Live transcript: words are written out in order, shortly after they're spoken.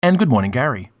And good morning,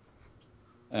 Gary.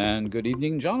 And good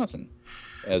evening, Jonathan.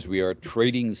 As we are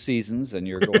trading seasons and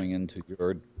you're going into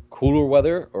your cooler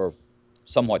weather or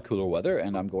somewhat cooler weather,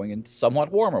 and I'm going into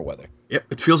somewhat warmer weather. Yep,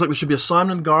 it feels like there should be a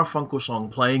Simon and Garfunkel song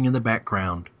playing in the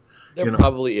background. There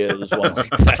probably is one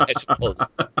like that, I suppose.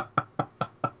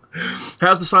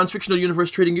 How's the science fictional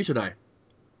universe treating you today?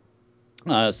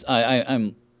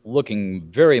 I'm looking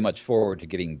very much forward to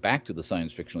getting back to the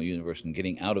science fictional universe and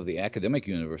getting out of the academic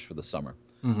universe for the summer.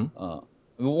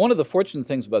 Mm-hmm. One of the fortunate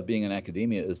things about being in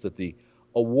academia is that the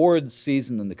awards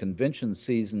season and the convention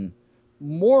season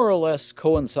more or less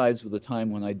coincides with the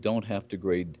time when I don't have to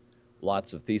grade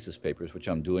lots of thesis papers, which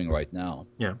I'm doing right now.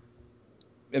 Yeah.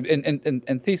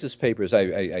 And thesis papers,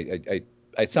 I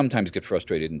sometimes get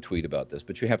frustrated and tweet about this,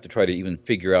 but you have to try to even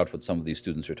figure out what some of these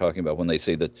students are talking about when they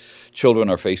say that children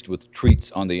are faced with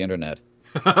treats on the internet.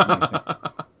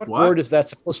 What word is that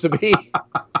supposed to be?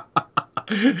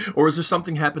 Or is there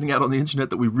something happening out on the internet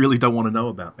that we really don't want to know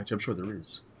about? Actually, I'm sure there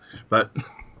is. But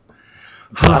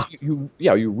you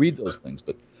read those things.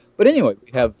 But anyway,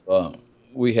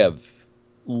 we have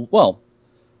well,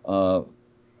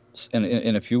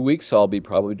 in a few weeks I'll be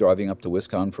probably driving up to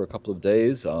Wisconsin for a couple of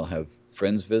days. I'll have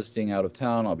friends visiting out of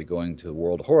town. I'll be going to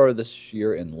World Horror this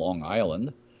year in Long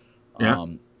Island. Yeah.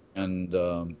 And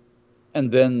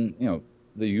then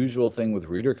the usual thing with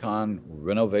ReaderCon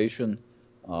renovation.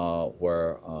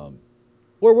 Where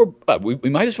we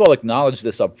might as well acknowledge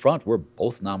this up front. We're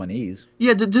both nominees.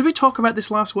 Yeah, did we talk about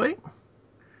this last week?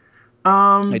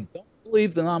 I don't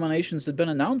believe the nominations had been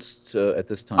announced at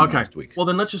this time last week. Well,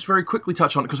 then let's just very quickly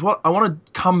touch on it, because I want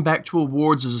to come back to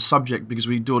awards as a subject because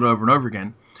we do it over and over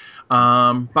again.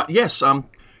 But yes,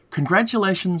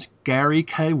 congratulations, Gary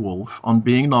K. Wolfe, on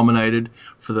being nominated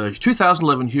for the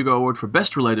 2011 Hugo Award for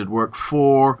Best Related Work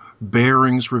for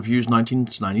Bearings Reviews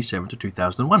 1997 to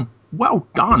 2001. Well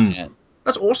done.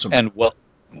 That's awesome. And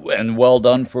well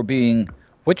done for being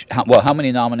how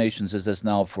many nominations is this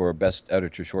now for Best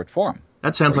Editor Short Form?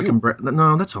 That sounds like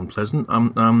no, that's unpleasant.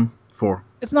 4.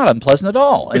 It's not unpleasant at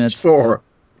all. And it's 4.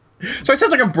 So it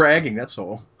sounds like I'm bragging. That's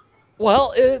all.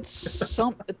 Well, it's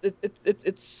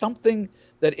something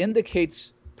that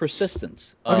indicates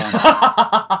persistence.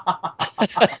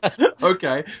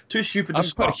 Okay, too stupid to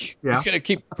stop. I'm going to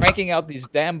keep cranking out these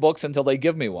damn books until they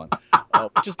give me one,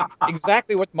 which is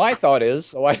exactly what my thought is.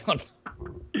 So I don't.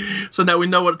 So now we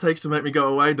know what it takes to make me go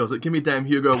away, does it? Give me a damn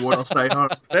Hugo Award, I'll stay home.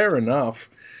 Fair enough.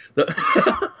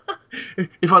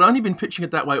 If I'd only been pitching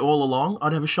it that way all along,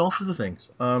 I'd have a shelf of the things.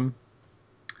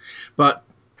 But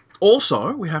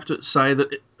also, we have to say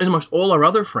that in amongst all our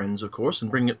other friends, of course,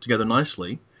 and bringing it together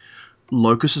nicely,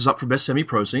 Locus is up for Best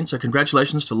Semi-Pro Scene, so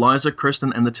congratulations to Liza,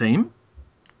 Kristen, and the team.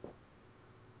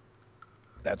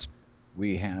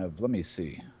 We have, let me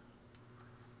see.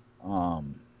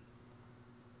 Who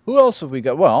else have we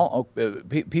got? Well,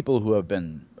 people who have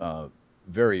been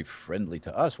very friendly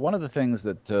to us. One of the things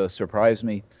that surprised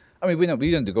me, I mean, we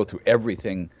didn't go through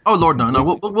everything. Oh, Lord,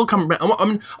 no. We'll come back. I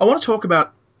mean, I want to talk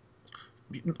about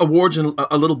awards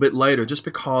a little bit later, just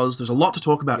because there's a lot to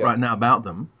talk about right now about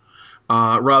them.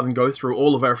 Rather than go through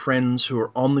all of our friends who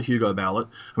are on the Hugo ballot.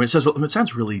 I mean, it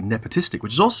sounds really nepotistic,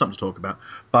 which is also something to talk about.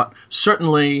 But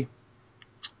certainly,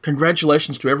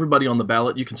 congratulations to everybody on the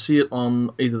ballot. You can see it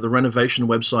on either the Renovation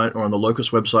website or on the Locus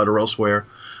website or elsewhere.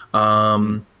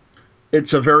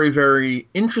 It's a very, very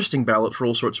interesting ballot for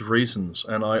all sorts of reasons,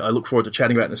 and I look forward to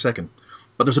chatting about it in a second.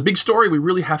 But there's a big story we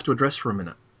really have to address for a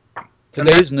minute.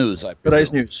 Today's news.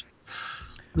 Today's news.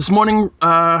 This morning,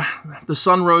 the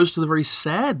sun rose to the very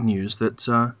sad news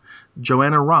that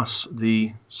Joanna Russ,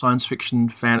 the science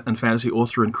fiction and fantasy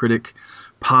author and critic,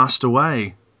 passed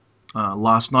away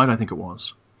last night, I think it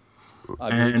was. I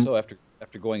believe so,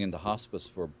 after going into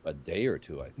hospice for a day or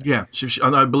two, I think. Yeah,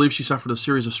 I believe she suffered a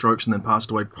series of strokes and then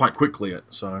passed away quite quickly.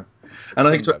 And I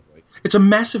think it's a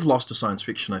massive loss to science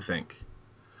fiction, I think.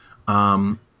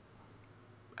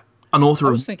 An author.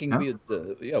 I was thinking,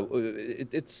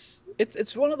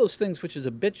 it's one of those things which is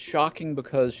a bit shocking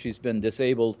because she's been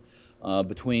disabled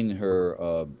between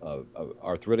her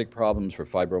arthritic problems, her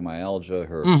fibromyalgia,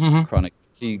 her chronic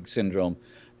fatigue syndrome,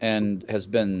 and has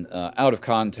been out of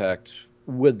contact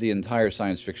with the entire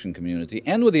science fiction community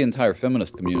and with the entire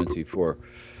feminist community for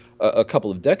a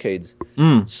couple of decades.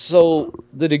 So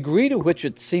the degree to which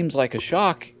it seems like a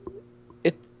shock,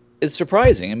 it's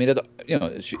surprising. I mean,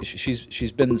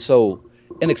 she's been so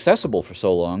inaccessible for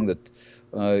so long that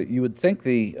you would think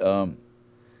the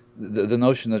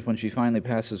notion that when she finally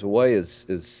passes away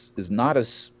is not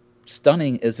as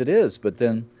stunning as it is. But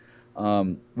then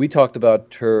we talked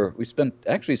about her. We spent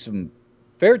actually some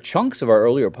fair chunks of our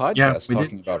earlier podcasts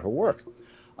talking about her work.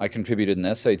 I contributed an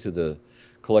essay to the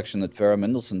collection that Farrah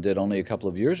Mendelssohn did only a couple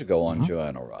of years ago on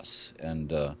Joanna Russ.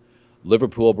 And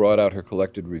Liverpool brought out her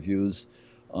collected reviews,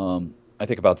 I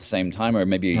think about the same time, or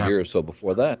maybe a year or so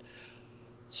before that.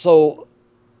 So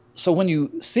when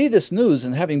you see this news,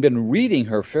 and having been reading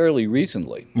her fairly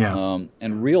recently,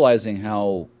 and realizing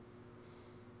how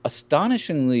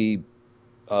astonishingly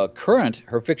current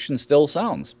her fiction still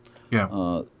sounds,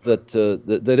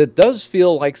 that it does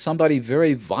feel like somebody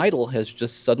very vital has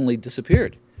just suddenly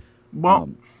disappeared. Well,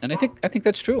 and I think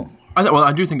that's true.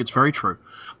 I do think it's very true.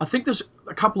 I think there's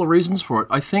a couple of reasons for it.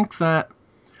 I think that,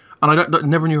 and I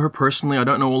never knew her personally. I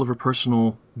don't know all of her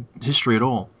personal history at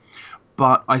all.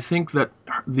 But I think that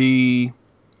the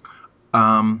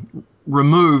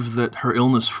remove that her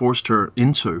illness forced her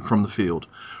into from the field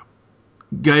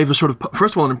gave a sort of,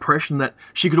 first of all, an impression that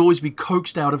she could always be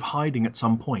coaxed out of hiding at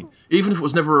some point. Even if it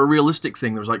was never a realistic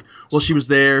thing, there was like, well, she was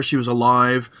there, she was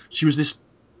alive, she was this,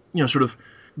 sort of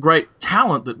great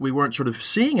talent that we weren't sort of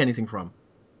seeing anything from.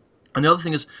 And the other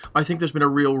thing is, I think there's been a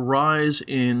real rise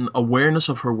in awareness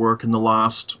of her work in the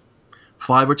last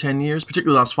 5 or 10 years,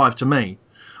 particularly the last 5 to me.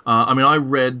 I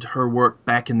read her work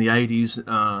back in the 80s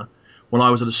when I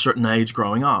was at a certain age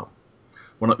growing up,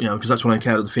 because that's when I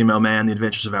encountered The Female Man, The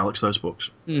Adventures of Alex, those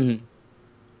books. Mm-hmm.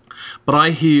 But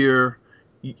I hear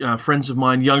friends of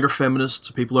mine, younger feminists,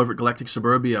 people over at Galactic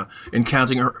Suburbia,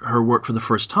 encountering her work for the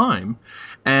first time,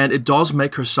 and it does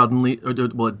make her suddenly,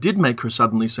 it did make her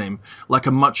suddenly seem like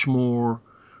a much more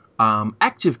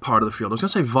active part of the field. I was going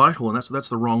to say vital, and that's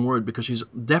the wrong word, because she's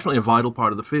definitely a vital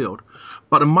part of the field,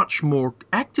 but a much more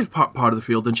active part of the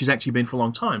field than she's actually been for a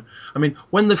long time. I mean,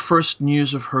 when the first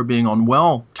news of her being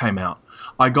unwell came out,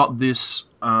 I got this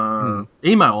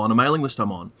email on a mailing list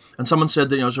I'm on, and someone said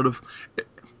that,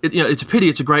 it's a pity,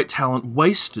 it's a great talent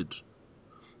wasted.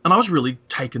 And I was really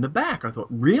taken aback. I thought,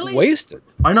 really? Wasted?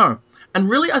 I know. And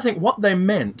really, I think what they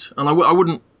meant, and I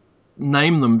wouldn't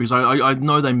name them because I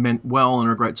know they meant well and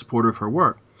are a great supporter of her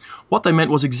work. What they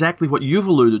meant was exactly what you've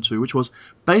alluded to, which was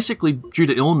basically due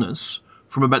to illness,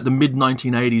 from about the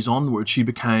mid-1980s onwards, she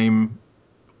became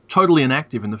totally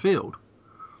inactive in the field.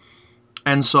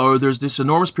 And so there's this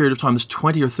enormous period of time, this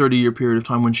 20 or 30-year period of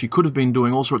time when she could have been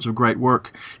doing all sorts of great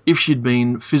work if she'd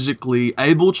been physically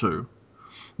able to,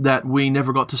 that we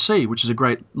never got to see, which is a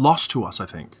great loss to us, I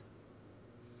think.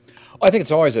 I think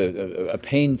it's always a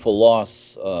painful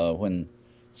loss when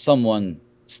someone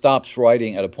stops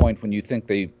writing at a point when you think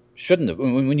they shouldn't have,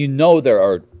 when you know there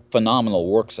are phenomenal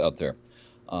works out there,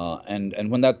 and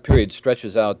when that period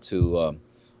stretches out to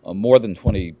more than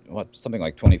something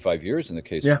like 25 years in the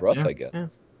case of Russ, I guess. Yeah.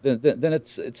 Then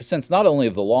it's a sense not only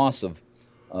of the loss of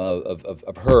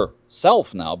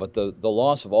herself now, but the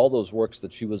loss of all those works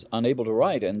that she was unable to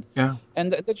write, and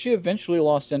that she eventually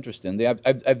lost interest in.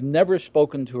 I've never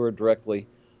spoken to her directly.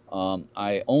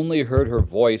 I only heard her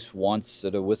voice once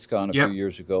at a WisCon a few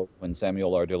years ago when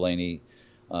Samuel R. Delaney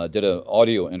did an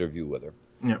audio interview with her,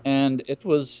 and it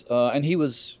was and he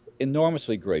was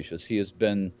enormously gracious. He has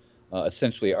been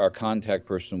essentially our contact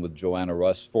person with Joanna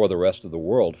Russ for the rest of the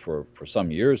world for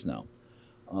some years now,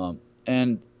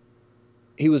 and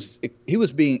he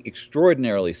was being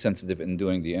extraordinarily sensitive in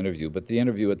doing the interview, but the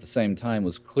interview at the same time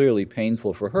was clearly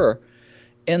painful for her,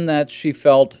 in that she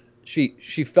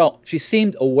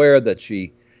seemed aware that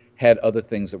she had other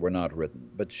things that were not written,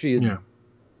 but she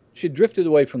drifted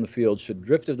away from the field, she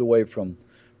drifted away from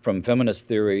feminist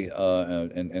theory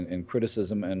and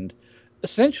criticism, and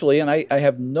essentially, and I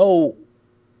have no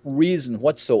reason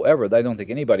whatsoever that I don't think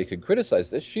anybody could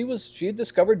criticize this, she had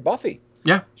discovered Buffy.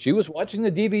 Yeah. She was watching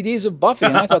the DVDs of Buffy,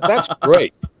 and I thought, that's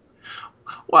great.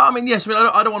 Well, yes.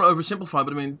 I don't want to oversimplify,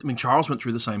 but I mean, Charles went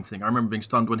through the same thing. I remember being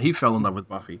stunned when he fell in love with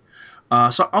Buffy.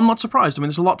 So I'm not surprised.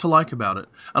 There's a lot to like about it,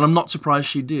 and I'm not surprised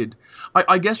she did.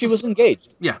 I guess she was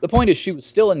engaged. Yeah. The point is, she was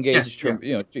still engaged.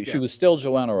 Yes, she was still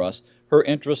Joanna Russ. Her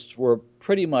interests were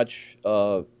pretty much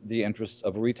the interests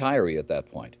of a retiree at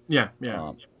that point. Yeah.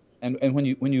 And when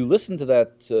you listen to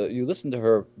that, you listen to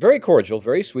her, very cordial,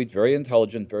 very sweet, very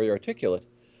intelligent, very articulate,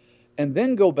 and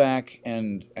then go back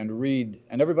and read,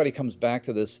 and everybody comes back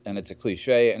to this, and it's a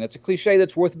cliche, and it's a cliche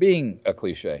that's worth being a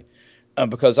cliche,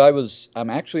 because I'm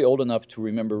actually old enough to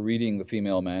remember reading The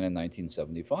Female Man in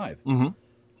 1975,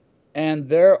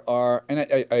 and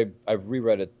I've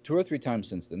reread it 2 or 3 times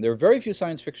since then. There are very few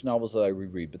science fiction novels that I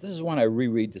reread, but this is one I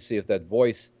reread to see if that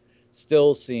voice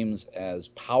still seems as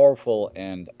powerful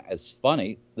and as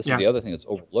funny. This is the other thing that's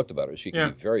overlooked about her. She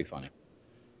can be very funny.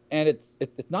 And it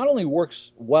not only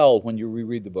works well when you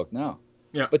reread the book now,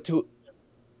 but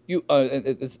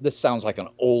this sounds like an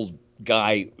old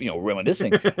guy,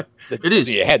 reminiscing. It is.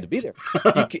 You had to be there.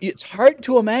 It's hard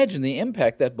to imagine the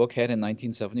impact that book had in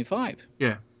 1975.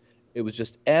 Yeah. It was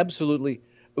just absolutely.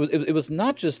 It was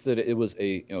not just that it was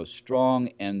a strong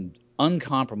and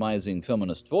uncompromising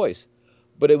feminist voice,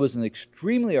 but it was an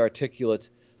extremely articulate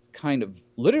kind of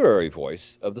literary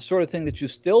voice of the sort of thing that you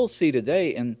still see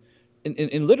today in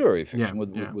literary Yeah,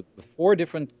 fiction yeah, with four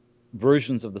different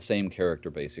versions of the same character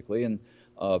basically, and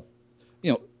uh,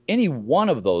 any one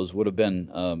of those would have been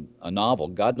a novel.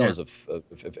 God yeah. knows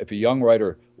if a young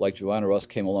writer like Joanna Russ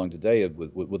came along today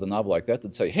with a novel like that,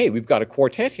 they'd say, "Hey, we've got a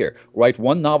quartet here. Write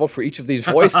one novel for each of these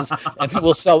voices, and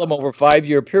we'll sell them over a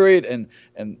 5-year period." And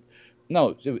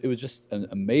no, it was just an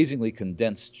amazingly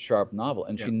condensed, sharp novel,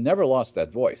 and Yeah. she never lost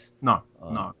that voice. No,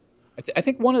 Um, no. I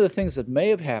think one of the things that may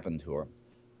have happened to her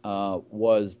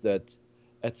was that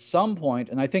at some point,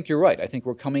 and I think you're right, I think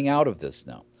we're coming out of this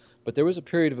now, but there was a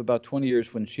period of about 20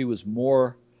 years when she was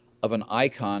more of an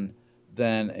icon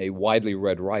than a widely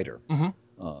read writer, Hmm.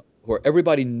 where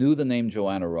everybody knew the name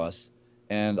Joanna Russ,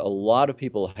 and a lot of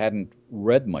people hadn't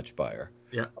read much by her.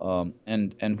 Yeah.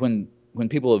 And when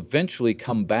people eventually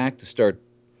come back to start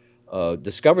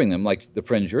discovering them, like the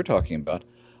friends you're talking about,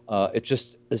 it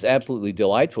just is absolutely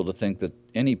delightful to think that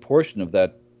any portion of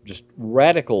that just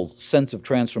radical sense of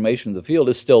transformation of the field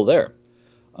is still there.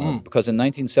 Mm. Because in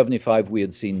 1975 we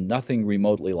had seen nothing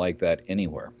remotely like that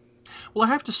anywhere. Well,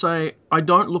 I have to say, I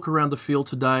don't look around the field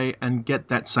today and get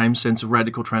that same sense of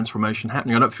radical transformation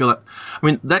happening. I don't feel that. I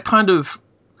mean, that kind of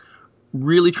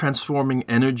really transforming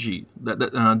energy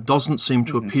that doesn't seem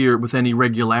to Hmm. appear with any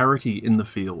regularity in the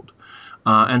field.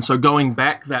 And so going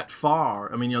back that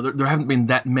far, I mean, there haven't been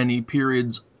that many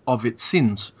periods of it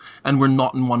since, and we're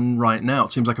not in one right now.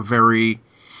 It seems like a very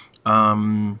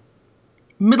um,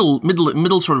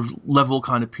 middle sort of level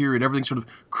kind of period. Everything's sort of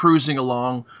cruising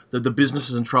along. The business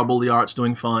is in trouble. The art's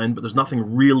doing fine, but there's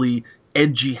nothing really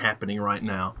edgy happening right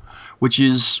now, which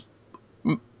is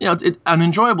an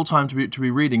enjoyable time to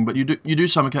be reading. But you do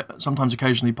sometimes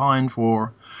occasionally pine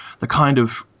for the kind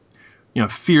of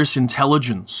fierce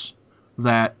intelligence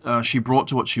that she brought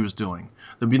to what she was doing.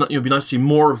 It'd be nice to see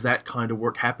more of that kind of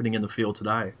work happening in the field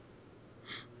today.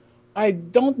 I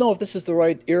don't know if this is the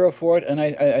right era for it, and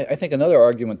I think another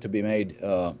argument to be made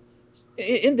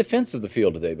in defense of the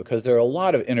field today, because there are a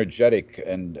lot of energetic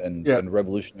Yeah, and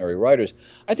revolutionary writers.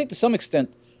 I think to some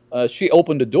extent she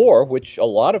opened a door which a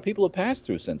lot of people have passed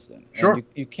through since then, and sure.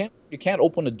 you can't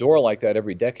open a door like that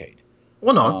every decade.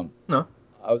 Well, no, Um, no.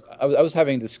 I was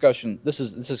having a discussion. This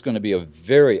is going to be a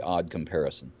very odd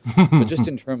comparison, but just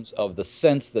in terms of the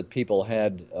sense that people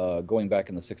had going back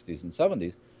in the 60s and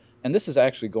 70s, and this is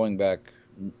actually going back,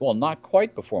 well, not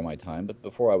quite before my time, but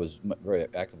before I was very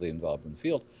actively involved in the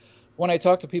field. When I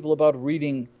talk to people about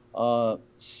reading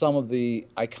some of the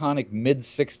iconic mid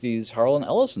 60s Harlan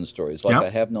Ellison stories, like Yeah. I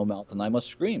Have No Mouth and I Must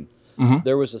Scream, Hmm.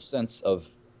 there was a sense of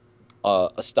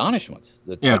astonishment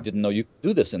that I Yeah. didn't know you could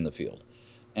do this in the field.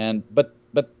 And but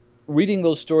reading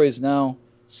those stories now,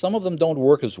 some of them don't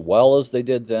work as well as they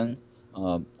did then.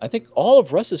 I think all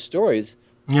of Russ's stories,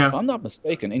 if Yeah. I'm not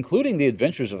mistaken, including The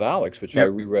Adventures of Alex, which I Yeah.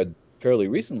 reread fairly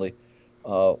recently,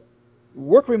 uh,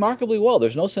 work remarkably well.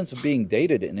 There's no sense of being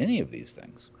dated in any of these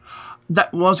things.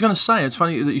 Well, I was going to say, it's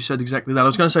funny that you said exactly that. I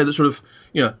was going to say that sort of,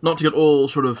 not to get all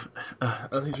sort of,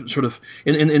 I think sort of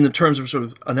in the terms of sort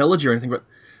of an elegy or anything, but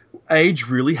age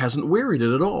really hasn't wearied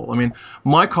it at all. I mean,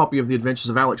 my copy of The Adventures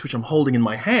of Alex, which I'm holding in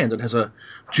my hand, it has a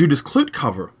Judith Clute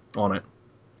cover on it.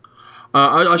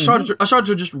 Hmm. I started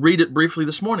to just read it briefly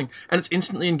this morning, and it's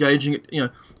instantly engaging.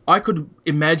 I could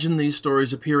imagine these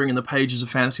stories appearing in the pages of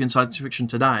fantasy and science fiction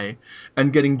today,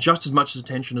 and getting just as much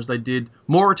attention as they did,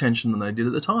 more attention than they did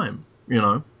at the time.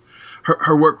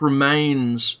 Her work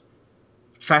remains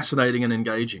fascinating and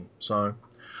engaging. So,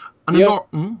 The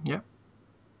yeah,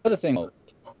 other thing,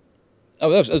 that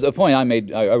was a point I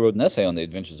made. I wrote an essay on The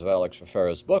Adventures of Alex for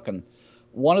Farrah's book, and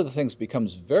one of the things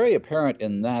becomes very apparent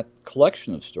in that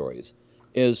collection of stories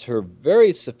is her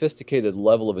very sophisticated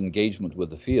level of engagement with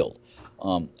the field.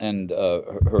 And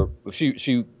wrote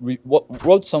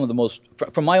some of the most,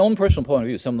 from my own personal point of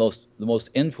view, some of the most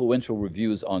influential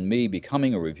reviews on me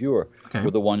becoming a reviewer okay,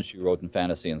 were the ones she wrote in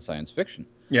fantasy and science fiction,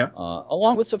 yeah,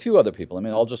 along with a few other people. I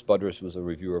mean, Aldous Budrus was a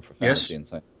reviewer for fantasy yes, and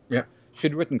science. yeah,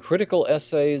 She'd written critical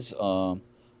essays.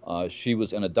 She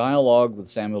was in a dialogue with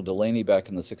Samuel Delany back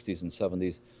in the 60s and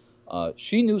 70s.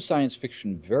 She knew science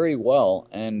fiction very well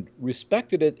and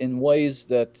respected it in ways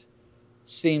that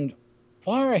seemed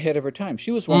far ahead of her time.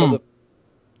 She was one of mm, the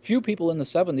few people in the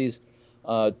 70s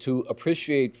to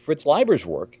appreciate Fritz Leiber's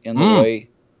work in the mm, way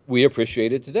we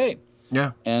appreciate it today.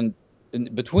 yeah, And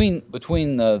between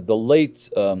the late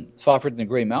Fafhrd and the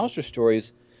Grey Mouser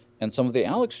stories and some of the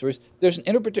Alex stories, there's an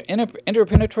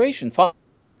interpenetration.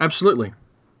 absolutely,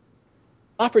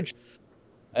 Fafhrd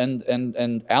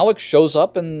And Alex shows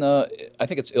up in I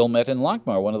think it's Ilmet and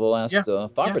Lankmar, one of the last Yeah, yeah.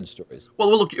 Tharbad stories. Well,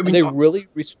 look, I And mean, they really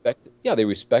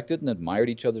respected and admired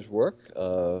each other's work.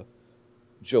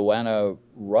 Joanna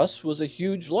Russ was a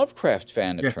huge Lovecraft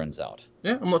fan, it yeah, turns out.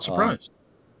 yeah. I'm not surprised.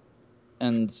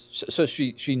 And so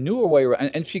she knew her way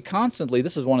around, and she constantly.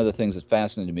 This is one of the things that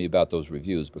fascinated me about those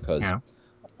reviews, because Yeah.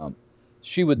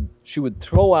 she would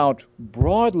throw out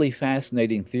broadly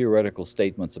fascinating theoretical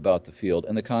statements about the field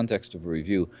in the context of a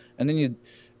review, and then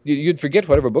you'd forget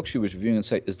whatever book she was reviewing and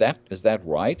say, is that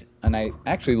right? And I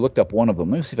actually looked up one of them.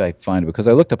 Let me see if I can find it, because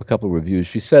I looked up a couple of reviews.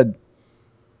 She said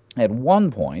at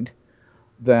one point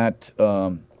that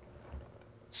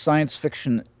science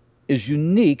fiction is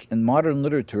unique in modern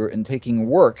literature in taking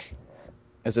work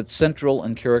as its central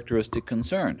and characteristic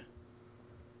concern.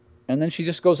 And then she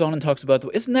just goes on and talks about,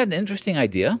 isn't that an interesting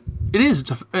idea? It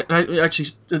is. Actually,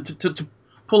 to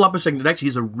pull up a second, it actually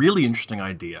is a really interesting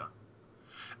idea,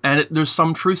 and there's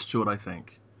some truth to it, I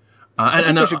think.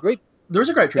 There's a great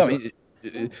truth. Yeah, I mean,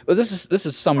 well, this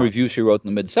is some review she wrote in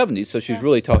the mid-'70s, so she's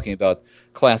really talking about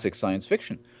classic science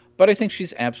fiction. But I think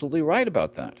she's absolutely right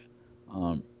about that.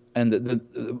 And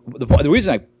the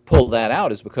reason I pull that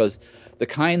out is because the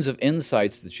kinds of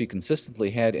insights that she consistently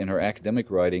had in her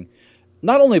academic writing,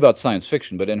 not only about science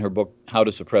fiction, but in her book How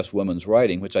to Suppress Women's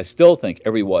Writing, which I still think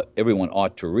everyone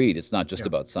ought to read. It's not just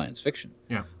about science fiction.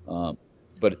 Yeah.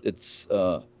 But it's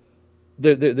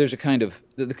there's a kind of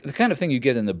the kind of thing you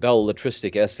get in the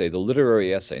belletristic essay, the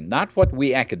literary essay, not what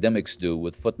we academics do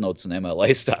with footnotes and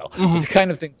MLA style, but the kind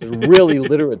of things that really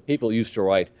literate people used to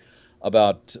write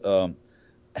about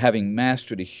having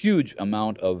mastered a huge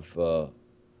amount of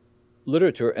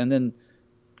literature, and then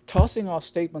tossing off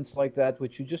statements like that,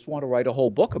 which you just want to write a whole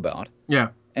book about. Yeah.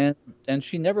 And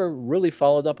she never really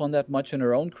followed up on that much in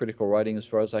her own critical writing, as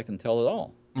far as I can tell at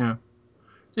all. Yeah.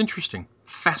 Interesting,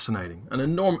 fascinating,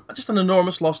 just an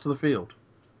enormous loss to the field.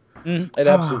 It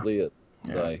absolutely is.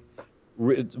 Yeah.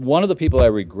 It's one of the people I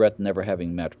regret never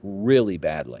having met really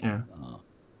badly. Yeah.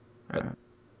 But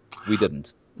we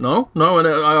didn't. No, and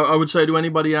I would say to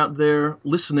anybody out there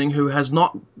listening who has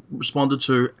not responded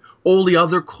to all the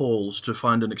other calls to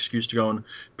find an excuse to go and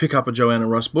pick up a Joanna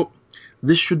Russ book,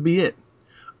 this should be it.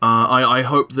 I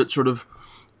hope that sort of,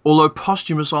 although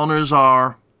posthumous honors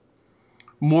are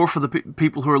more for the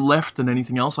people who are left than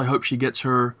anything else, I hope she gets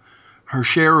her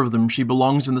share of them. She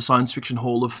belongs in the Science Fiction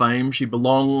Hall of Fame. She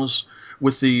belongs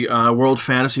with the World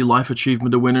Fantasy Life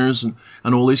Achievement winners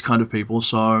and all these kind of people.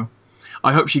 So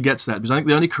I hope she gets that, because I think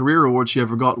the only career award she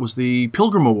ever got was the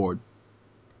Pilgrim Award.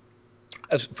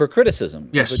 As for criticism,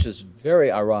 yes, which is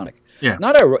very ironic. Yeah.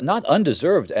 Not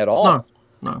undeserved at all.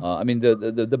 No. I mean,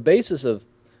 the basis of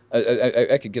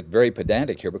I could get very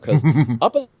pedantic here, because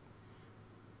up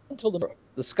until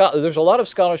there's a lot of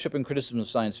scholarship and criticism of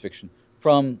science fiction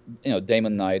from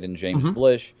Damon Knight and James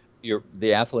Blish.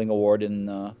 The Atheling Award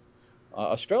in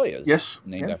Australia is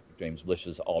named after James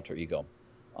Blish's alter ego.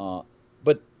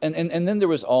 But then there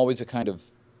was always a kind of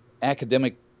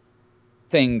academic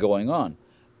thing going on.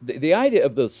 The idea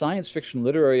of the science fiction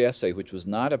literary essay, which was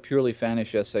not a purely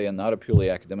fanish essay and not a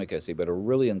purely academic essay, but a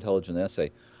really intelligent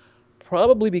essay,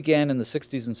 probably began in the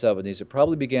 60s and 70s. It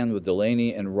probably began with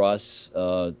Delaney and Russ,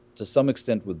 to some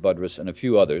extent with Budrus and a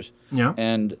few others. Yeah.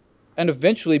 And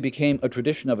eventually became a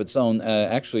tradition of its own.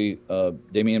 Actually,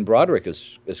 Damian Broderick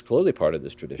is clearly part of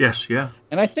this tradition. Yes, yeah.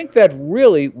 And I think that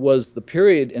really was the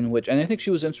period in which, and I think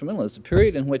she was instrumental, it's the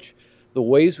period in which the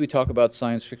ways we talk about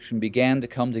science fiction began to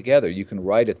come together. You can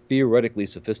write a theoretically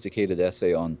sophisticated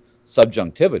essay on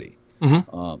subjunctivity,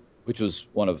 which was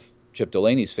one of Chip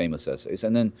Delaney's famous essays.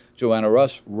 And then Joanna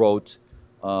Russ wrote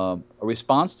a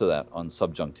response to that on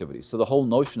subjunctivity. So the whole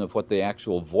notion of what the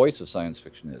actual voice of science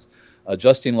fiction is.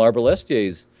 Justine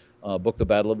Larbalestier's book, The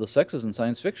Battle of the Sexes in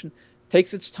Science Fiction,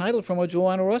 takes its title from a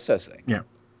Joanna Russ essay. Yeah.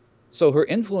 So her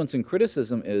influence in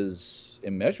criticism is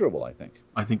immeasurable, I think.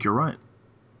 I think you're right.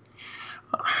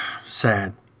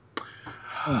 Sad.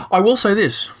 I will say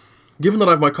this. Given that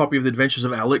I have my copy of The Adventures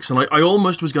of Alex, and I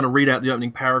almost was going to read out the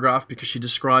opening paragraph because she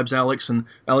describes Alex, and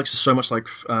Alex is so much like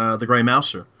the Grey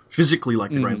Mouser, physically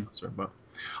like the Grey Mouser. But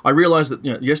I realized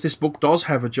that, yes, this book does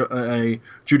have a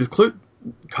Judith Clute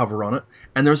cover on it,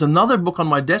 and there's another book on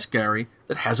my desk, Gary,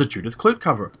 that has a Judith Clute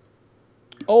cover.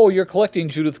 Oh, you're collecting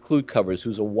Judith Clute covers,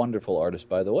 who's a wonderful artist,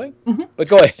 by the way. But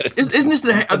go ahead. Isn't this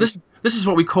this is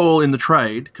what we call in the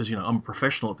trade, because I'm a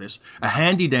professional at this, a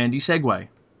handy dandy segue.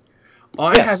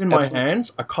 I have in my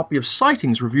hands a copy of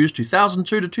Sightings Reviews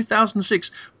 2002 to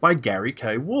 2006 by Gary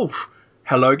K. Wolfe.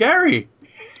 Hello, Gary.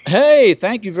 Hey,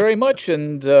 thank you very much.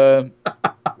 And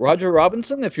Roger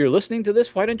Robinson, if you're listening to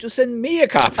this, why don't you send me a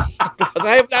copy? Because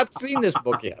I have not seen this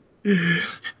book yet.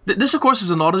 This, of course,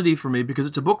 is an oddity for me because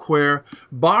it's a book where,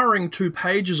 barring 2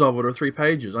 pages of it or 3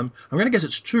 pages, I'm going to guess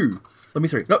it's 2. Let me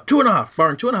think. No, 2.5.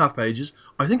 Barring 2.5 pages,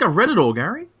 I think I've read it all,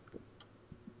 Gary.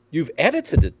 You've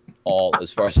edited it all,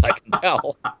 as far as I can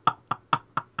tell.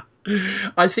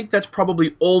 I think that's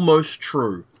probably almost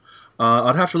true.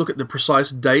 I'd have to look at the precise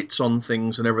dates on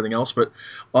things and everything else, but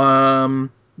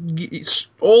it's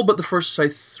all but the first, say,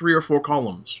 3 or 4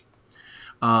 columns.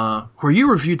 Where you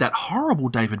reviewed that horrible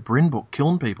David Brin book,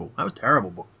 Killing People. That was a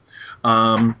terrible book.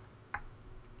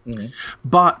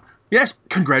 But, yes,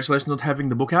 congratulations on having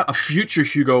the book out. A future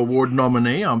Hugo Award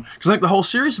nominee. Because I think the whole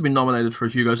series have been nominated for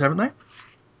Hugos, haven't they?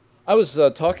 I was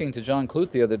talking to John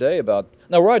Clute the other day about...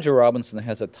 Now, Roger Robinson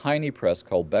has a tiny press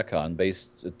called Beckon.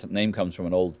 The name comes from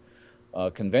an old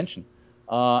convention.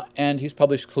 And he's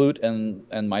published Clute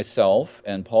and myself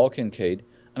and Paul Kincaid.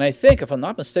 And I think, if I'm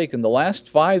not mistaken, the last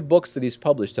 5 books that he's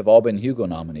published have all been Hugo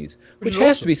nominees, which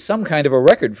has to be some kind of a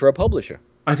record for a publisher.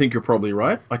 I think you're probably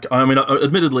right. I mean,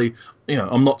 admittedly,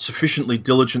 I'm not sufficiently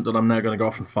diligent that I'm now going to go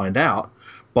off and find out,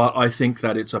 but I think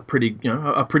that it's a pretty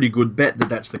good bet that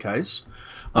that's the case.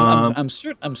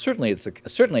 Certainly it's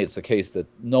the case that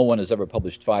no one has ever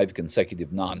published 5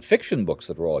 consecutive nonfiction books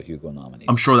that are all Hugo nominees.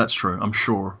 I'm sure that's true. I'm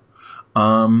sure.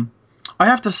 I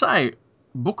have to say,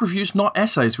 book reviews, not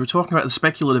essays. We're talking about the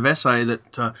speculative essay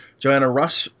that Joanna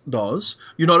Russ does.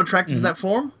 You're not attracted to that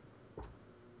form?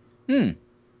 I'm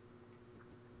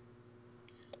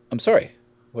sorry.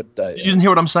 What? You didn't hear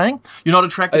what I'm saying? You're not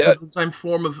attracted to the same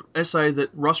form of essay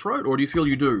that Russ wrote, or do you feel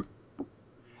you do?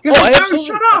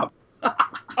 Shut up!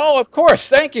 Oh, of course.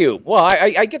 Thank you. Well,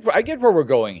 I get where we're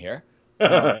going here.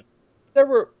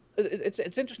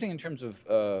 It's interesting in terms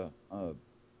of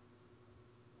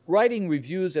writing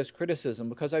reviews as criticism,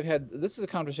 because this is a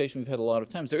conversation we've had a lot of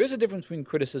times. There is a difference between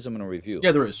criticism and a review.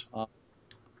 Yeah, there is.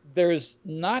 There's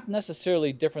not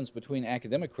necessarily difference between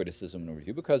academic criticism and a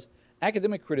review, because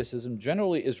academic criticism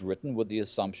generally is written with the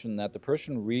assumption that the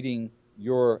person reading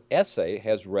your essay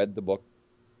has read the book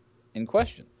in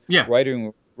question. Yeah.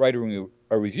 Writing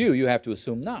a review, you have to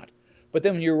assume not. But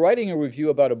then when you're writing a review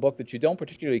about a book that you don't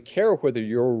particularly care whether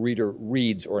your reader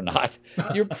reads or not,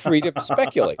 you're free to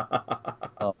speculate.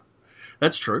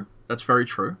 That's true. That's very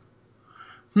true.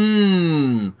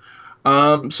 So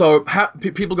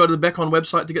people go to the Beckon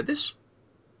website to get this?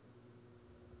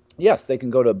 Yes, they can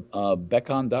go to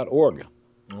beckon.org.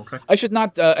 Okay. I should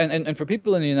not, and for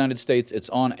people in the United States, it's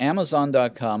on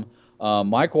Amazon.com.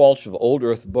 Mike Walsh of Old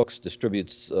Earth Books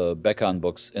distributes Beckon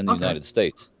books in the United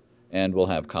States, and we'll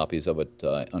have copies of it,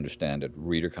 I understand, at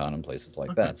ReaderCon and places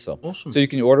like that. So, awesome. So you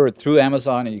can order it through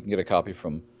Amazon, and you can get a copy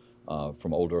from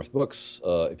Old Earth Books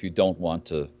if you don't want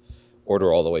to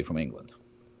order all the way from England.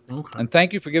 Okay. And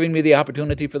thank you for giving me the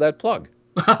opportunity for that plug.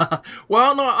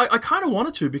 Well, no, I kind of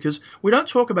wanted to, because we don't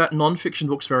talk about nonfiction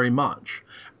books very much,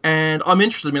 and I'm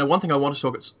interested. I mean, one thing I want to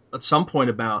talk at some point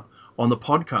about on the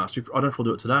podcast, I don't know if we'll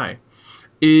do it today,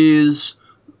 is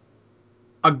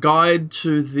a guide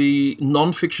to the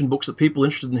nonfiction books that people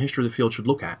interested in the history of the field should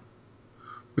look at.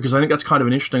 Because I think that's kind of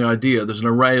an interesting idea. There's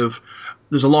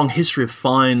a long history of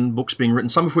fine books being written,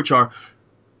 some of which are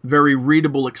very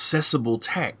readable, accessible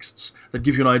texts that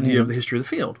give you an idea of the history of the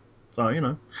field. So,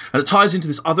 and it ties into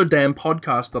this other damn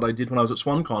podcast that I did when I was at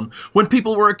Swancon, when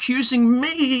people were accusing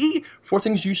me for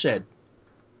things you said.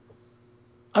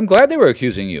 I'm glad they were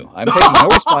accusing you. I'm taking no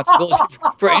responsibility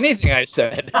for anything I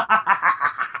said.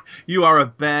 You are a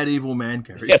bad, evil man,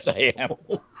 Gary. Yes, I am.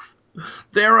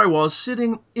 There I was,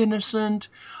 sitting innocent.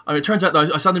 I mean, it turns out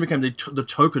that I suddenly became the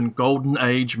token golden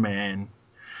age man.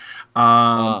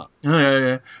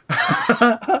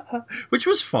 Which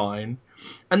was fine.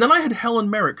 And then I had Helen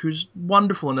Merrick, who's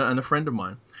wonderful and a friend of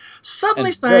mine,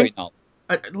 suddenly saying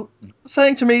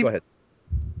to me, go ahead.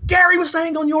 Gary was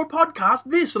saying on your podcast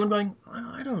this, and I'm going,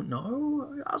 I don't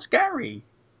know. Ask Gary.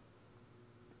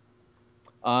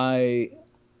 I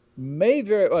may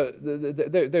there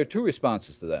are 2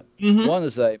 responses to that. Mm-hmm. One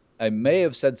is I may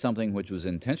have said something which was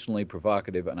intentionally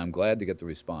provocative, and I'm glad to get the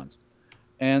response.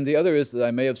 And the other is that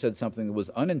I may have said something that was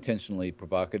unintentionally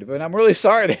provocative, and I'm really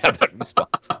sorry to have that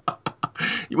response.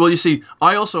 Well, you see,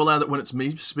 I also allow that when it's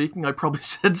me speaking, I probably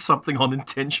said something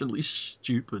unintentionally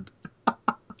stupid.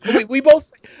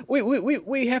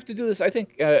 we have to do this. I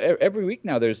think every week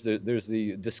now. There's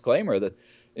the disclaimer that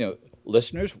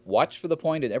listeners watch for the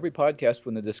point in every podcast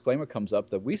when the disclaimer comes up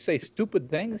that we say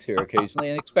stupid things here occasionally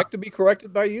and expect to be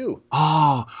corrected by you.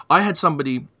 Oh, I had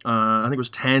somebody, I think it was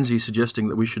Tansy, suggesting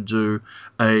that we should do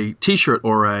a T-shirt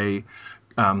or a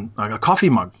coffee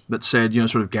mug that said,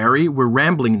 sort of, Gary, we're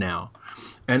rambling now.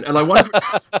 And I wonder,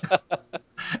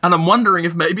 and I'm wondering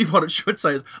if maybe what it should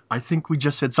say is, I think we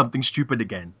just said something stupid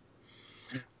again.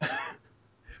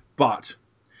 But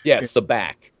Yes, the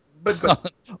back.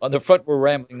 but On the front, we're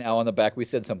rambling now. On the back, we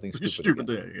said something you're stupid stupid,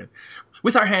 again. yeah.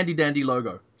 With our handy dandy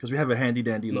logo, because we have a handy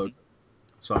dandy logo.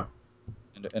 So.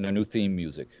 And a new theme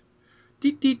music.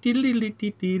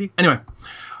 Anyway,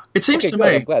 it seems to good.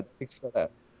 me. I'm glad. Thanks for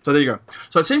that. So there you go.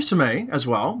 So it seems to me as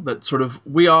well that sort of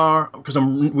we are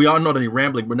not only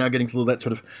rambling, we're now getting to that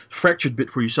sort of fractured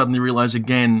bit where you suddenly realize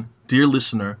again, dear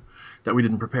listener, that we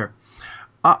didn't prepare.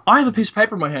 I have a piece of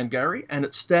paper in my hand, Gary, and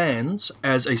it stands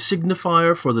as a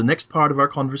signifier for the next part of our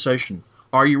conversation.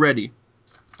 Are you ready?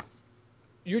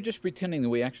 You're just pretending that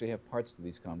we actually have parts to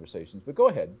these conversations, but go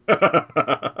ahead.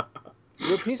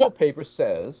 Your piece of paper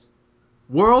says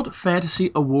World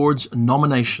Fantasy Awards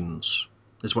nominations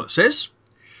is what it says.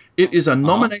 It is a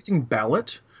nominating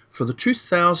ballot for the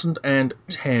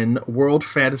 2010 World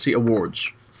Fantasy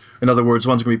Awards. In other words,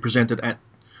 one's going to be presented at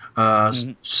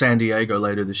San Diego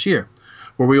later this year,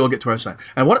 where we all get to our say.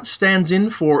 And what it stands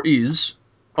in for is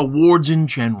awards in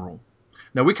general.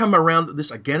 Now, we come around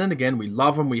this again and again. We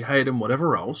love them, we hate them,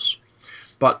 whatever else.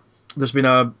 But there's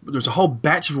a whole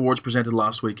batch of awards presented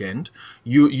last weekend.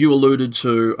 You alluded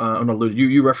to, not alluded,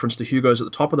 you referenced the Hugos at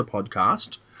the top of the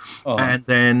podcast. And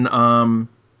then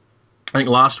I think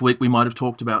last week we might have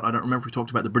talked about, I don't remember if we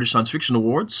talked about the British Science Fiction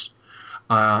Awards.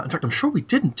 In fact, I'm sure we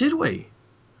didn't, did we?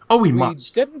 Oh, we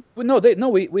must. Didn't.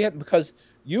 We had, because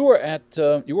you were at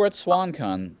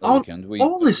Swancon the weekend.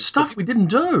 All this stuff we didn't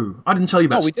do. I didn't tell you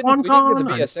about Swancon. We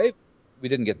didn't get the BSA. We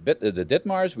didn't get the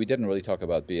Ditmars. We didn't really talk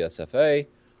about BSFA.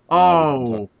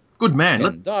 Good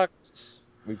man. Ducks.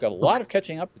 We've got a lot of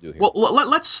catching up to do here. Well,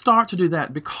 let's start to do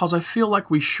that, because I feel like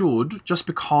we should, just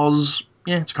because,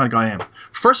 it's the kind of guy I am.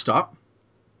 First up,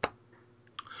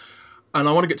 and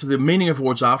I want to get to the meaning of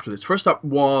awards after this. First up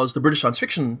was the British Science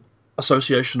Fiction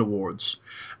Association Awards.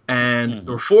 And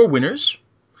there were 4 winners.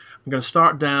 I'm going to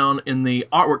start down in the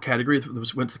artwork category.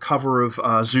 Went to the cover of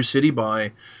Zoo City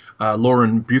by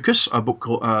Lauren Bucas, a book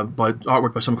by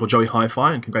artwork by someone called Joey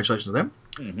Hi-Fi, and congratulations to them.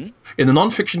 In the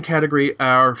non-fiction category,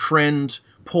 our friend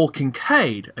Paul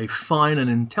Kincaid, a fine and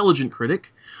intelligent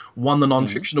critic, won the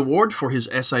non-fiction award for his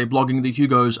essay blogging the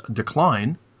Hugo's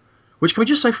Decline, which, can we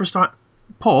just say for a start,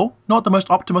 Paul, not the most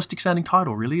optimistic sounding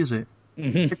title, really, is it?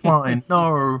 Decline,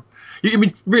 no. You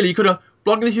could have,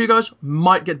 blogging the Hugos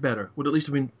might get better, would at least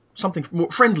have been something more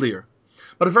friendlier.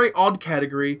 But a very odd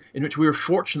category in which we were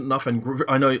fortunate enough and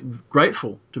I know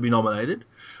grateful to be nominated,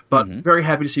 but very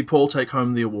happy to see Paul take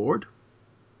home the award.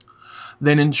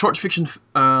 Then in short fiction,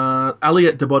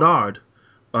 Aliette de Bodard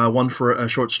won for a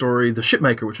short story, The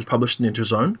Shipmaker, which was published in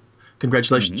Interzone.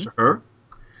 Congratulations to her.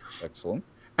 Excellent.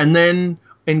 And then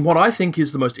in what I think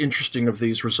is the most interesting of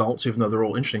these results, even though they're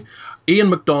all interesting, Ian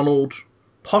MacDonald,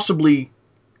 possibly,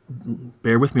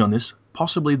 bear with me on this,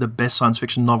 possibly the best science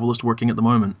fiction novelist working at the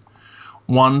moment,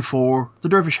 won for The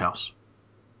Dervish House.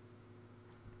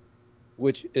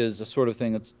 Which is a sort of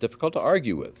thing that's difficult to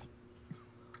argue with.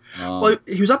 Well,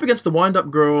 he was up against The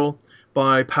Wind-Up Girl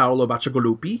by Paolo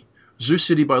Bacigalupi, Zoo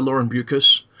City by Lauren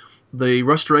Bucas, The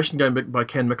Restoration Game by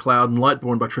Ken MacLeod, and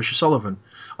Lightborn by Tricia Sullivan.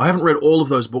 I haven't read all of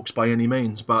those books by any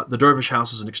means, but The Dervish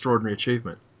House is an extraordinary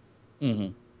achievement.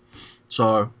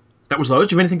 So that was those.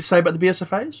 Do you have anything to say about the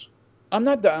BSFAs? I'm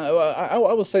not. I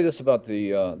will say this about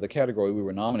the category we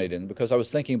were nominated in, because I was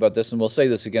thinking about this, and we'll say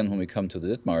this again when we come to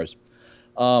the Ditmars.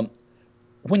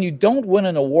 When you don't win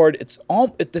an award,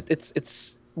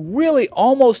 it's really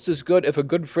almost as good if a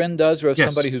good friend does, or if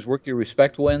somebody whose work you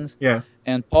respect wins. Yeah.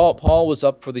 And Paul was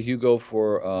up for the Hugo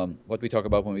for what we talk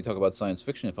about when we talk about science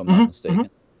fiction, if I'm not mistaken.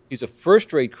 He's a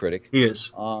first-rate critic. He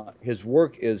is. His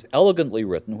work is elegantly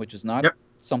written, which is not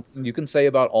something you can say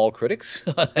about all critics.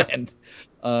 and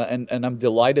I'm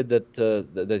delighted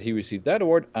that he received that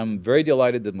award. I'm very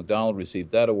delighted that MacDonald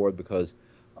received that award, because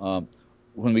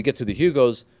when we get to the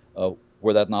Hugos,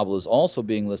 where that novel is also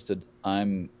being listed,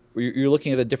 you're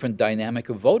looking at a different dynamic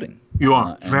of voting. You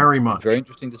are, very much. Very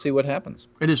interesting to see what happens.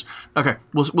 It is. Okay,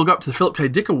 we'll go up to the Philip K.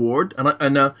 Dick Award,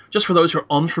 and just for those who are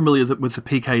unfamiliar with the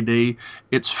PKD,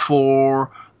 it's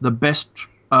for the best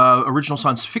original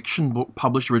science fiction book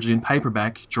published originally in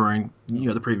paperback during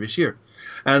the previous year.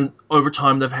 And over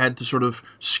time, they've had to sort of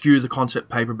skew the concept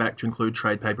paperback to include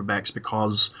trade paperbacks,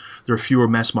 because there are fewer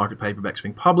mass market paperbacks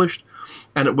being published.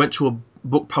 And it went to a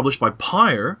book published by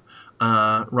Pyre,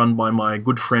 run by my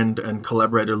good friend and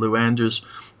collaborator Lou Anders,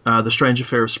 The Strange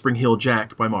Affair of Spring Heel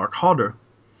Jack by Mark Hodder.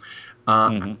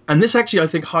 And this actually, I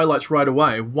think, highlights right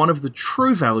away one of the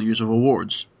true values of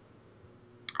awards.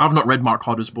 I've not read Mark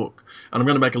Hodder's book, and I'm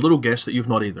going to make a little guess that you've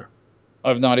not either.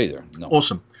 I've not either, no.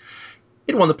 Awesome.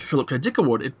 It won the Philip K. Dick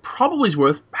Award. It probably is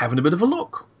worth having a bit of a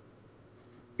look.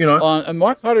 You know. And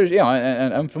Mark Hodder's,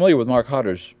 and I'm familiar with Mark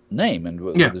Hodder's name and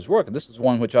with Yeah. his work. And this is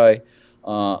one which I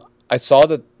saw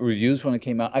the reviews when it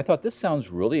came out. I thought this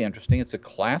sounds really interesting. It's a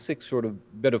classic sort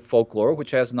of bit of folklore which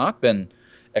has not been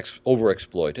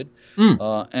overexploited,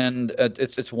 and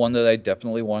it's one that I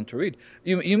definitely want to read.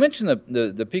 You mentioned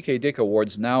the P.K. Dick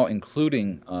Awards now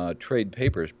including trade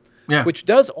papers, Yeah. which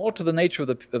does alter the nature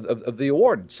of the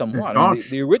award somewhat. I mean,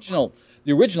 the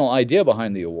original idea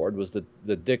behind the award was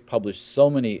that Dick published so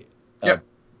many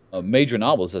major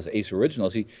novels as ace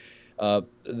originals.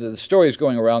 The story is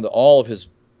going around that all of his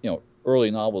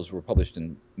early novels were published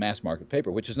in mass market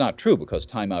paper, which is not true because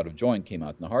Time Out of Joint came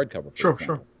out in the hardcover.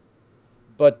 Sure.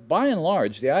 But by and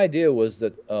large, the idea was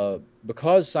that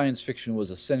because science fiction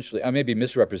was essentially, I may be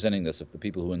misrepresenting this if the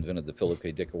people who invented the Philip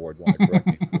K. Dick Award want to correct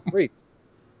me, feel free,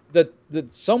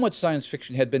 that so much science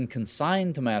fiction had been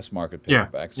consigned to mass market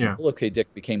paperbacks. Yeah. Philip K.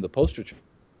 Dick became the poster child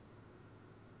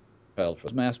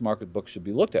for mass market books should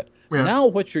be looked at. Yeah. Now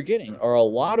what you're getting are a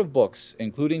lot of books,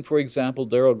 including, for example,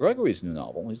 Daryl Gregory's new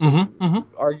novel. He's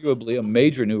arguably a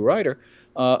major new writer,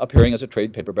 appearing as a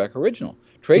trade paperback original.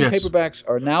 Trade paperbacks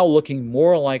are now looking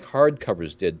more like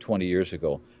hardcovers did 20 years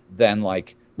ago than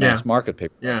like mass market paperbacks.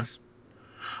 Yeah.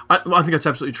 I think that's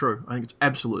absolutely true. I think it's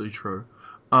absolutely true.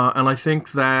 And I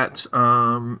think that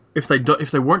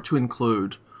if they weren't to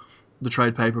include the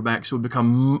trade paperbacks, it would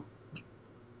become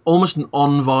almost an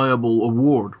unviable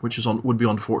award, which would be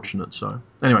unfortunate. So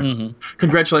anyway,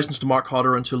 congratulations to Mark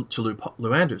Hodder and to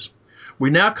Lou Anders. We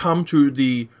now come to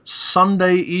the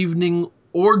Sunday evening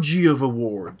orgy of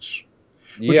awards,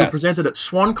 which were presented at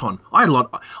Swancon.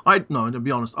 To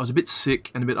be honest, I was a bit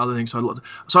sick and a bit other things, so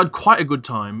I had quite a good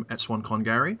time at Swancon,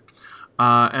 Gary,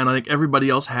 and I think everybody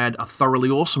else had a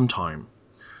thoroughly awesome time.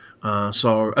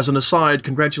 So, as an aside,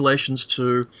 congratulations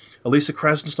to Elisa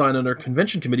Krasnstein and her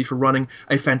convention committee for running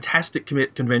a fantastic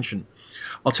convention.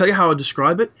 I'll tell you how I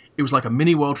describe it. It was like a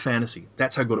mini World Fantasy.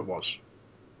 That's how good it was.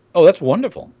 Oh, that's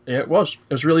wonderful. Yeah, it was.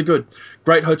 It was really good.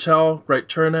 Great hotel, great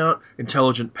turnout,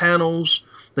 intelligent panels.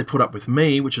 They put up with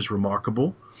me, which is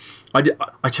remarkable. I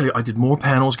tell you, I did more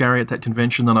panels, Gary, at that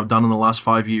convention than I've done in the last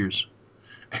 5 years.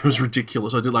 It was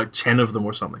ridiculous. I did like 10 of them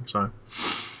or something. So.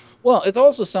 Well, it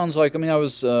also sounds like, I mean, I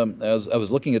was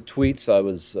looking at tweets, I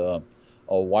was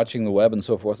watching the web and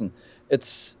so forth, and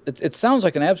it sounds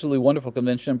like an absolutely wonderful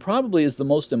convention, and probably is the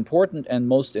most important and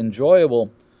most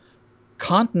enjoyable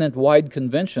continent-wide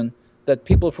convention that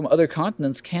people from other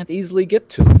continents can't easily get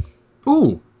to.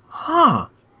 Ooh,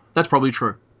 that's probably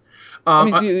true.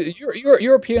 I mean,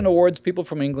 European awards, people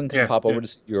from England can pop over to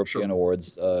see European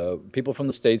awards. People from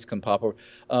the States can pop over.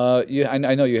 I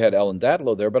know you had Alan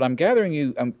Datlow there, but I'm gathering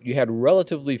you had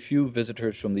relatively few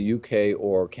visitors from the UK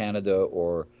or Canada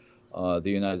or the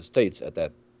United States at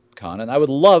that con, and I would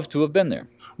love to have been there.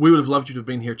 We would have loved you to have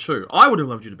been here too. I would have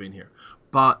loved you to have been here.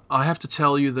 But I have to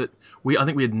tell you that I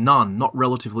think we had none, not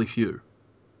relatively few.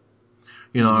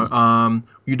 You know,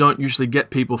 you don't usually get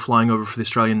people flying over for the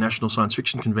Australian National Science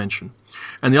Fiction Convention.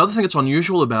 And the other thing that's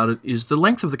unusual about it is the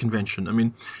length of the convention. I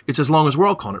mean, it's as long as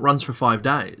Worldcon. It runs for 5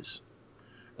 days.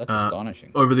 That's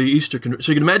astonishing. Over the Easter convention.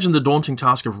 So you can imagine the daunting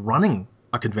task of running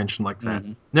a convention like that.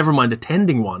 Never mind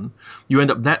attending one. You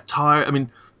end up that tired. I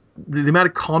mean, the amount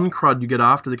of con crud you get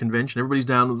after the convention, everybody's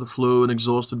down with the flu and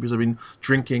exhausted because they've been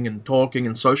drinking and talking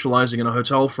and socializing in a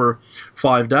hotel for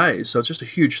 5 days. So it's just a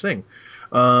huge thing.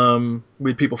 We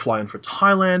had people fly in from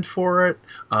Thailand for it,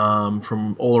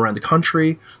 from all around the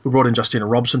country. We brought in Justina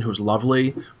Robson, who was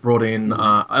lovely. Brought in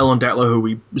Ellen Datlow,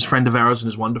 who is a friend of ours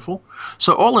and is wonderful.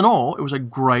 So all in all, it was a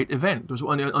great event. There was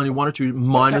only one or two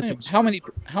minor things. How many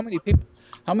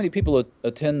people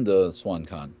attend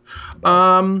Swancon?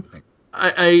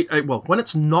 Well, when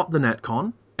it's not the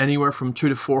NatCon, anywhere from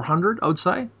 200 to 400, I would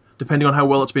say, depending on how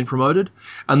well it's been promoted.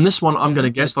 And this one, I'm going to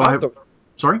guess that I have.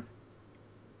 Sorry.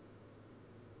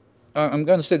 I'm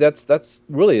going to say that's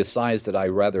really a size that I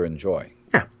rather enjoy.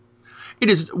 Yeah,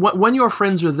 it is. When your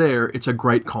friends are there, it's a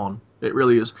great con. It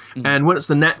really is. And when it's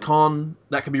the NatCon,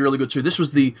 that can be really good too. This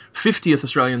was the 50th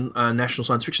Australian National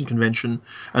Science Fiction Convention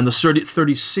and the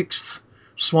 36th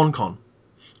Swancon,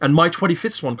 and my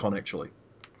 25th Swancon actually.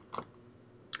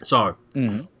 So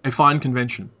a fine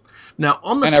convention. Now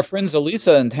and our friends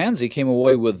Elisa and Tansy came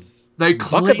away with They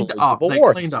cleaned up.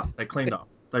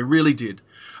 They really did.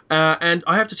 And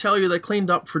I have to tell you, they cleaned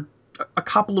up for a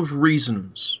couple of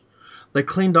reasons. They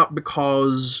cleaned up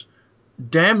because,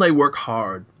 damn, they work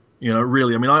hard. You know,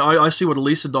 really. I mean, I see what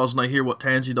Elisa does and I hear what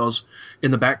Tansy does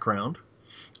in the background.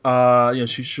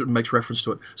 She makes reference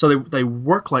to it. So they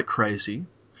work like crazy.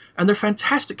 And they're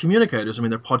fantastic communicators. I mean,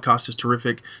 their podcast is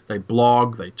terrific. They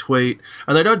blog, they tweet.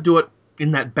 And they don't do it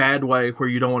in that bad way where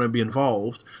you don't want to be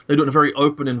involved. They do it in a very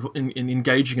open and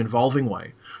engaging, involving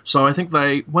way. So I think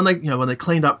when they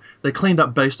cleaned up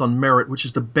based on merit, which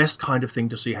is the best kind of thing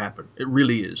to see happen. It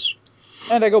really is.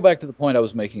 And I go back to the point I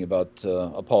was making about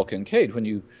Paul Kincaid. When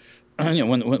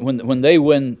when they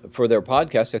win for their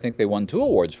podcast, I think they won 2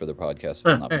 awards for their podcast, if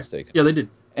I'm not mistaken. Yeah, they did.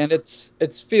 And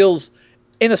it feels,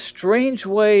 in a strange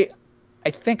way, I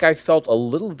think I felt a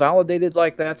little validated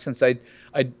like that since I'm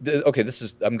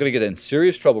going to get in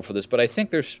serious trouble for this, but I think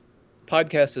their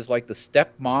podcast is like the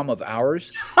stepmom of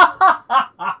ours.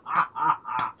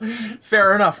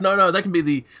 Fair enough. No, that can be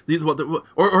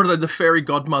the fairy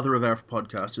godmother of our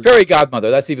podcast. Fairy godmother.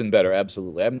 That's even better.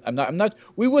 Absolutely. I'm not.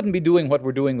 We wouldn't be doing what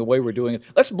we're doing the way we're doing it.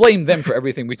 Let's blame them for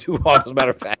everything we do. As a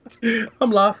matter of fact.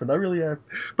 I'm laughing. I really am.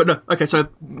 But no. Okay. So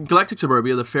Galactic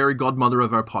Suburbia, the fairy godmother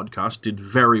of our podcast, did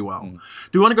very well. Do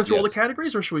we want to go through all the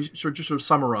categories, or should we just sort of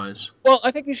summarize? Well,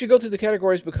 I think you should go through the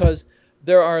categories because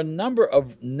there are a number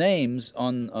of names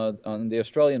on the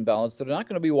Australian ballots that are not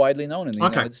going to be widely known in the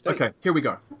United States. Okay, here we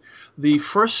go. The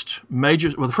first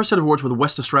set of awards were the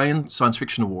West Australian Science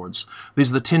Fiction Awards.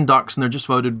 These are the Tin Ducks, and they're just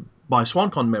voted by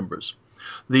Swancon members.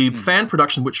 The fan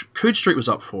production, which Coode Street was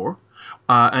up for,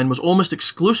 and was almost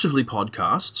exclusively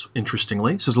podcasts,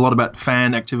 interestingly. Says a lot about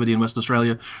fan activity in West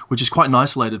Australia, which is quite an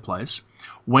isolated place.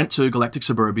 Went to Galactic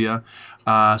Suburbia.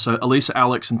 So Elisa,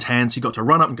 Alex, and Tansy got to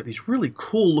run up and get these really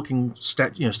cool-looking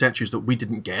statues that we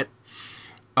didn't get.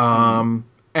 And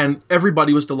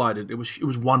everybody was delighted. It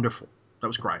was wonderful. That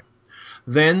was great.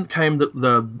 Then came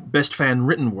the best fan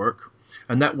written work,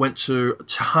 and that went to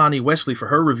Tahani Wesley for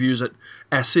her reviews at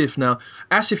Asif. Now,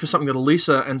 Asif is something that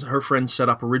Elisa and her friends set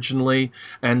up originally,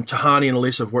 and Tahani and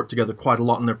Elisa have worked together quite a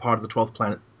lot, and they're part of the 12th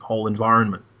Planet whole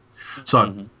environment.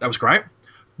 So that was great.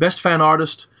 Best fan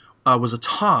artist was a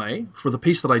tie for the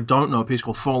piece that I don't know, a piece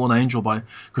called Fallen Angel by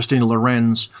Christina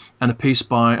Lorenz, and a piece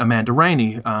by Amanda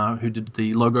Rainey, who did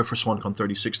the logo for Swancon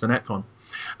 36, the NatCon.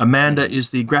 Amanda is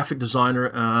the graphic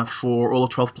designer for all of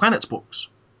 12th Planet's books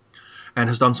and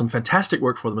has done some fantastic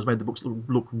work for them, has made the books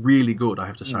look really good, I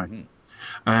have to say.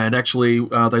 And actually,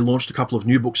 they launched a couple of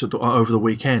new books over the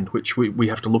weekend, which we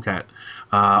have to look at.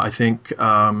 I think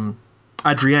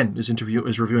Adrienne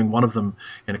is reviewing one of them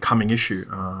in a coming issue,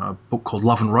 a book called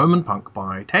Love and Roman Punk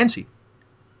by Tansy.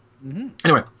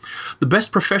 Anyway, the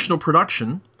best professional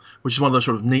production, which is one of those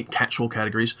sort of neat catch-all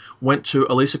categories, went to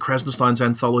Elisa Krasnostein's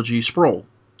anthology Sprawl,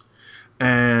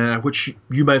 which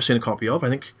you may have seen a copy of, I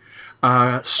think.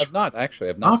 I've not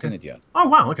seen it yet. Oh,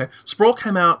 wow, okay. Sprawl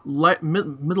came out mid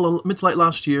to late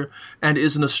last year and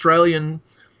is an Australian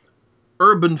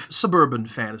suburban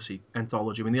fantasy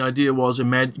anthology. I mean, the idea was,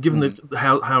 given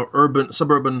how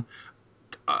suburban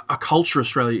a culture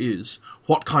Australia is,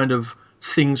 what kind of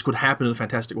things could happen in a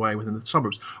fantastic way within the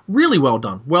suburbs. Really well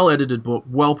done, well-edited book,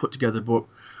 well-put-together book.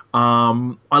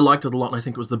 I liked it a lot, and I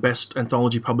think it was the best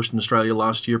anthology published in Australia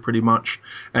last year, pretty much,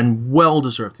 and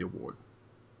well-deserved the award.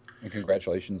 And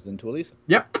congratulations then to Elisa.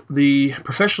 Yep. The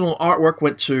professional artwork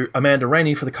went to Amanda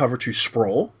Rainey for the cover to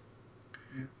Sprawl.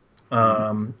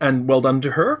 And well done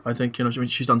to her. I think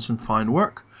she's done some fine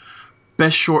work.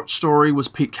 Best short story was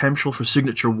Pete Kemschel for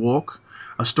Signature Walk,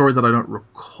 a story that I don't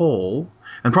recall.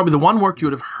 And probably the one work you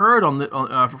would have heard from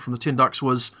the Tin Ducks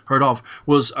was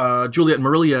Juliette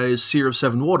Marillier's Seer of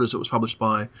Seven Waters. It was published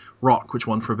by Rock, which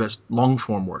won for best long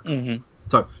form work.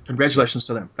 So congratulations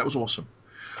to them. That was awesome.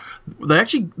 They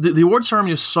actually the award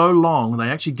ceremony is so long they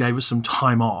actually gave us some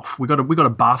time off. We got a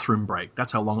bathroom break.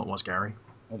 That's how long it was, Gary.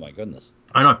 Oh my goodness.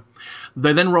 I know.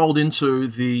 They then rolled into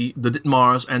the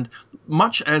Ditmars, and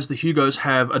much as the Hugos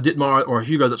have a Ditmar or a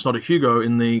Hugo that's not a Hugo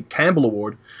in the Campbell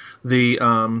Award, the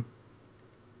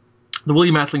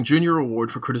William Athling Jr.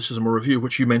 Award for Criticism or Review,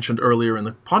 which you mentioned earlier in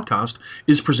the podcast,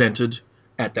 is presented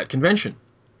at that convention.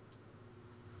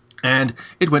 And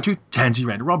it went to Tansy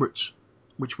Randall Roberts,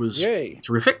 which was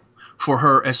terrific, for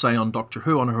her essay on Doctor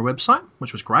Who on her website,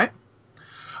 which was great.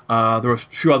 There were a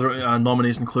few other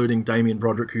nominees, including Damien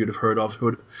Broderick, who you'd have heard of,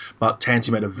 but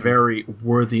Tansy made a very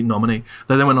worthy nominee.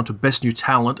 They then went on to Best New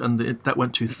Talent, and that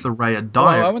went to Thoraya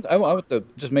Dyer. Well, I want to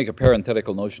just make a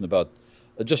parenthetical notion about,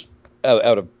 just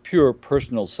out of pure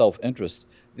personal self-interest,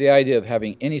 the idea of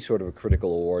having any sort of a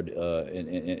critical award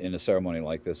in a ceremony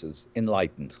like this is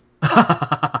enlightened.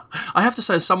 I have to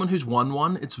say, as someone who's won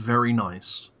one, it's very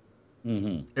nice.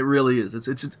 It really is.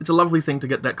 It's a lovely thing to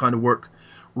get that kind of work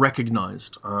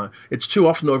recognized. It's too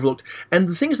often overlooked. And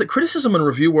the thing is that criticism and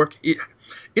review work,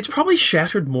 it's probably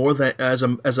shattered more as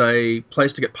a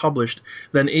place to get published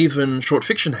than even short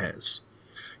fiction has.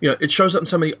 It shows up in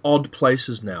so many odd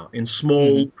places now, in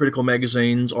small critical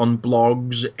magazines, on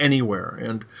blogs, anywhere,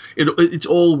 and it's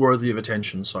all worthy of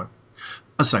attention. So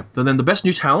I say. Then the best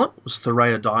new talent was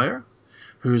Thoraya Dyer,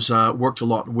 who's worked a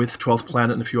lot with 12th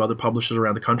Planet and a few other publishers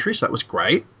around the country, so that was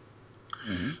great.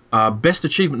 Best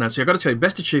achievement. Now, see, I've got to tell you,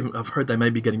 best achievement, I've heard they may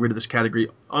be getting rid of this category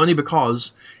only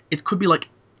because it could be like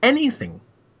anything,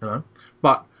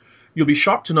 But you'll be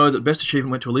shocked to know that best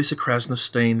achievement went to Elisa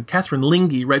Krasnostein, Catherine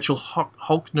Lingy, Rachel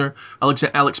Holkner,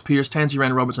 Alex Pierce, Tansy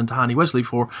Rand Roberts, and Tahani Wesley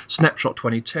for Snapshot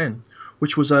 2010,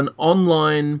 which was an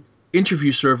online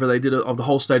interview survey they did of the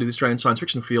whole state of the Australian science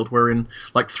fiction field, where in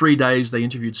like 3 days they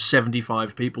interviewed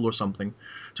 75 people or something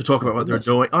to talk about what they're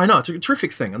doing. I know, it's a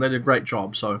terrific thing, and they did a great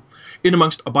job. So in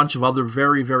amongst a bunch of other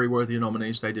very, very worthy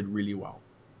nominees, they did really well.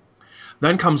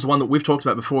 Then comes the one that we've talked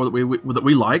about before that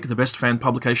we like, the best fan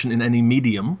publication in any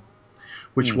medium,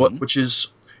 which is,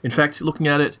 in fact, looking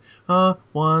at it,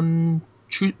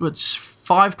 it's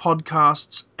 5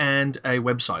 podcasts and a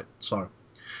website. So,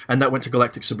 and that went to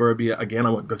Galactic Suburbia again. I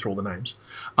won't go through all the names,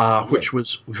 which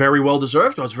was very well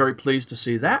deserved. I was very pleased to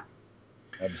see that.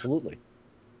 Absolutely.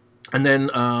 And then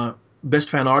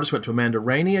best fan artist went to Amanda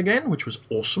Rainey again, which was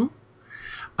awesome.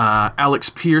 Alex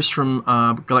Pierce from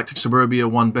Galactic Suburbia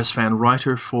won best fan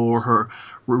writer for her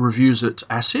reviews at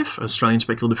ASIF, Australian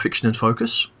Speculative Fiction in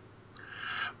Focus.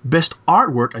 Best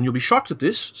artwork, and you'll be shocked at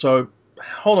this, so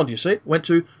hold on to your seat, went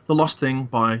to The Lost Thing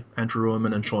by Andrew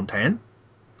Ruhrman and Sean Tan.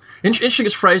 Interesting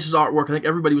as phrases artwork, I think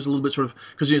everybody was a little bit sort of,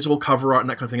 because it's all cover art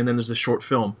and that kind of thing, and then there's this short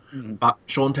film. But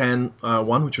Sean Tan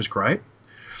won, which was great.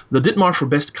 The Ditmar for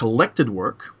best collected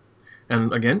work,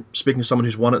 and again, speaking of someone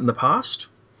who's won it in the past,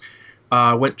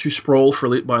 went to Sprawl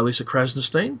by Elisa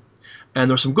Krasnostein. And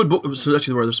there's some good books,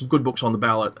 there's some good books on the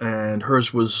ballot, and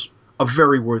hers was a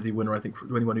very worthy winner, I think,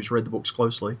 for anyone who's read the books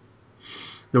closely.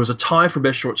 There was a tie for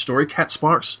best short story. Kat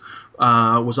Sparks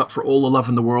was up for All the Love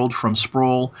in the World from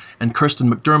Sprawl, and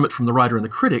Kirsten McDermott from The Writer and the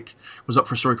Critic was up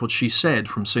for a story called She Said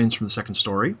from Scenes from the Second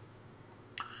Story.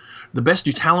 The best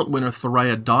new talent winner,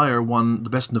 Thoraya Dyer, won the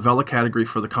best novella category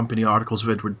for the company articles of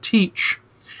Edward Teach.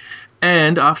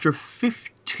 And after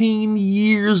 15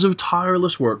 years of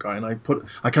tireless work, and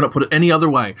I cannot put it any other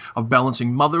way, of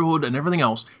balancing motherhood and everything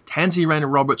else, Tansy Rayner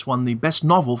Roberts won the best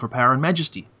novel for Power and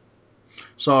Majesty.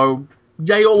 So,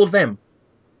 yay all of them.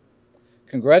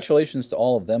 Congratulations to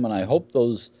all of them, and I hope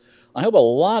a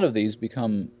lot of these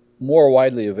become more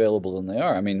widely available than they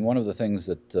are. I mean, one of the things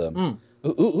that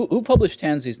who published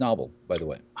Tansy's novel, by the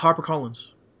way? HarperCollins.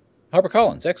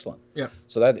 HarperCollins, excellent. Yeah.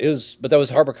 So that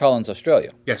was HarperCollins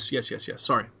Australia. Yes.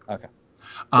 Sorry. Okay.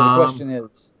 So the question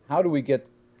is, how do we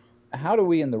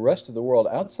in the rest of the world,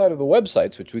 outside of the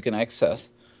websites, which we can access,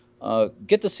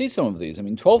 get to see some of these? I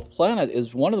mean, 12th Planet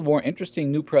is one of the more interesting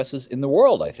new presses in the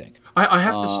world, I think. I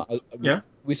have to... Yeah?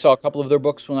 We saw a couple of their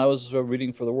books when I was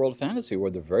reading for the World Fantasy,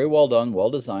 where they're very well done, well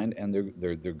designed, and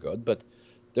they're good, but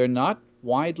they're not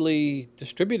widely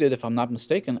distributed, if I'm not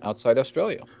mistaken, outside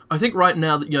Australia. I think right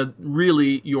now that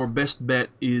really your best bet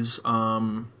is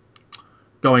going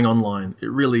online.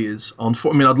 It really is. I'd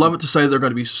love it to say they're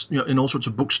going to be in all sorts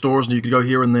of bookstores and you could go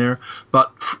here and there,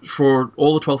 but for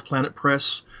all the 12th Planet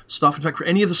Press stuff, in fact, for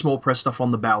any of the small press stuff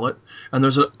on the ballot, and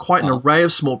there's quite an array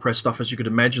of small press stuff, as you could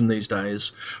imagine these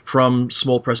days, from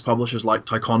small press publishers like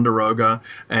Ticonderoga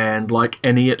and like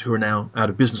Enniet, who are now out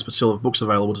of business but still have books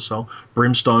available to sell,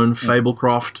 Brimstone,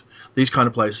 Fablecroft, these kind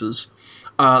of places.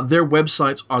 Their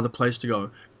websites are the place to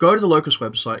go. Go to the Locus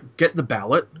website, get the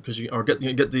ballot, or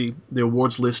get the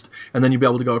awards list, and then you'll be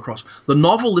able to go across. The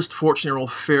novel list, fortunately, are all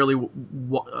fairly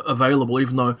available,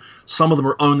 even though some of them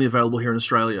are only available here in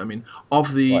Australia. I mean,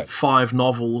 of the 5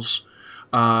 novels,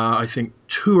 I think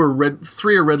 3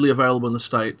 are readily available in the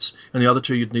States, and the other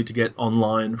 2 you'd need to get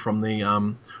online from the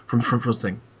from the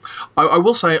thing. I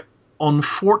will say,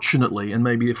 unfortunately, and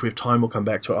maybe if we have time we'll come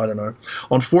back to it, I don't know.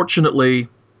 Unfortunately,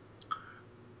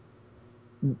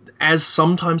 as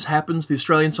sometimes happens, the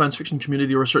Australian science fiction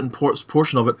community, or a certain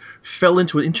portion of it, fell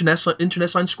into an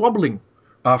internecine squabbling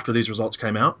after these results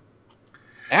came out.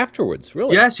 Afterwards,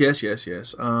 really? Yes.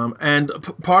 And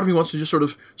part of me wants to just sort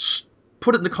of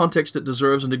put it in the context it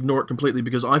deserves and ignore it completely,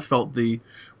 because I felt the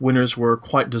winners were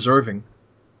quite deserving.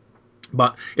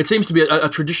 But it seems to be a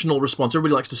traditional response.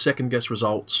 Everybody likes to second-guess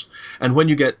results. And when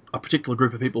you get a particular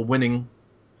group of people winning,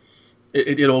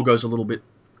 it all goes a little bit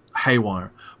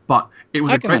haywire. But it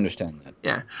was. I can understand that.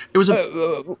 Yeah, it was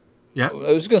yeah.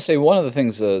 I was going to say, one of the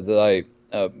things that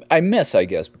I miss, I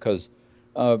guess, because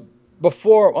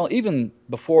even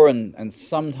before and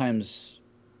sometimes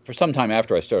for some time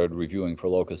after I started reviewing for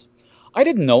Locus, I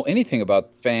didn't know anything about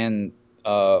fan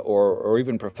or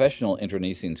even professional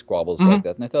internecine squabbles like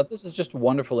that, and I thought, this is just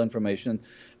wonderful information.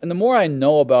 And the more I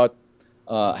know about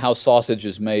how sausage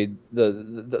is made,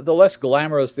 the less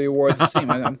glamorous the awards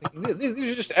seem. I'm thinking,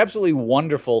 these are just absolutely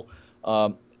wonderful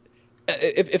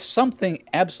If something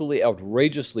absolutely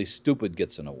outrageously stupid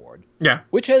gets an award, Yeah,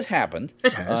 which has happened,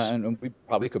 it has. and we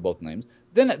probably could both names,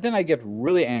 then I get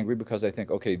really angry because I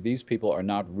think, okay, these people are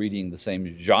not reading the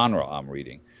same genre I'm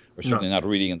reading, or No, certainly not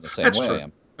reading in the same that's way I true.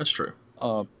 am. That's true.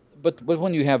 Uh, but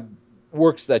when you have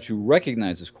works that you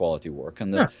recognize as quality work,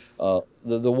 and Yeah.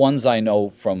 the ones I know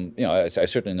from, I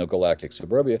certainly know Galactic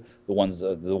Suburbia, the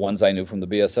ones I knew from the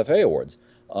BSFA awards,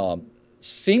 um,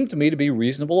 seem to me to be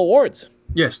reasonable awards.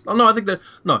 Yes. Oh, no, I think that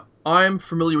no. I'm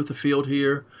familiar with the field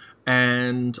here,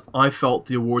 and I felt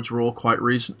the awards were all quite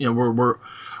reason. Were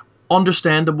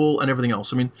understandable and everything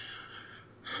else. I mean,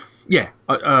 yeah.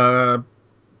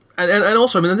 And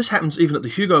also, I mean, and this happens even at the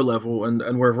Hugo level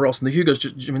and wherever else. And the Hugos,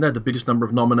 I mean, they had the biggest number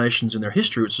of nominations in their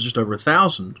history, which is just over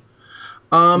 1,000.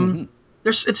 Hmm.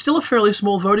 It's still a fairly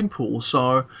small voting pool,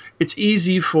 so it's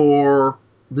easy for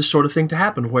this sort of thing to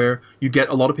happen, where you get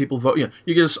a lot of people vote.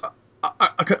 You get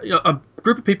a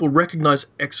group of people recognize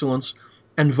excellence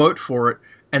and vote for it,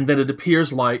 and then it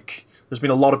appears like there's been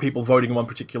a lot of people voting in one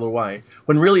particular way,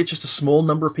 when really it's just a small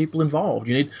number of people involved.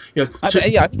 You need, I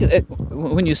think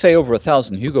when you say over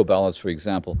 1,000 Hugo ballots, for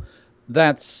example,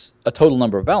 that's a total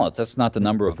number of ballots. That's not the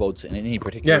number of votes in any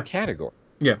particular yeah, category.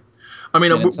 yeah. I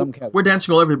mean, And in some we're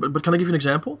dancing all over it, but can I give you an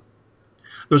example?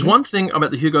 There's one thing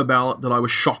about the Hugo ballot that I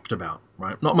was shocked about,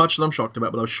 right? Not much that I'm shocked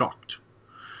about, but I was shocked.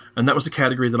 And that was the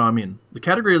category that I'm in. The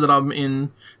category that I'm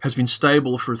in has been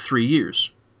stable for 3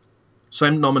 years.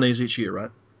 Same nominees each year,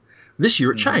 right? This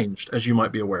year it changed, as you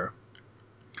might be aware.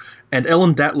 And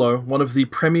Ellen Datlow, one of the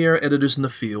premier editors in the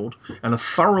field and a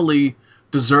thoroughly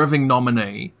deserving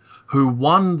nominee, who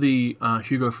won the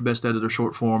Hugo for Best Editor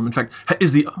short form, in fact,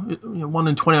 is the one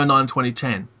in 2009 and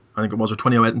 2010, I think it was, or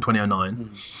 2008 and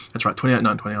 2009. That's right,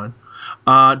 2008,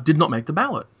 2009, did not make the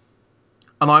ballot.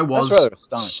 And I was That's rather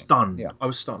astonishing. stunned. Yeah. I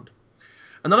was stunned.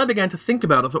 And then I began to think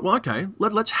about it. I thought, well, okay,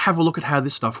 let's have a look at how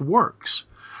this stuff works.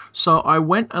 So I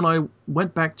went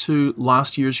back to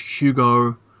last year's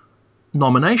Hugo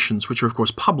nominations, which are, of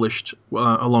course, published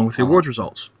along with the awards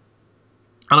results.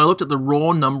 And I looked at the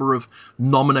raw number of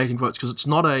nominating votes, because it's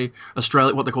not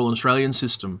what they call an Australian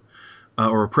system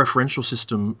or a preferential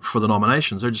system for the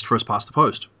nominations. They're just first past the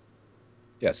post.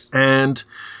 Yes. And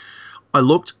I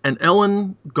looked, and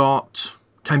Ellen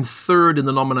came third in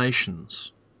the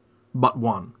nominations, but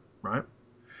won, right?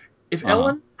 If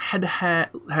Ellen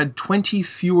had 20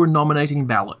 fewer nominating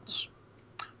ballots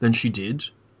than she did,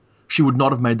 she would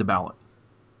not have made the ballot.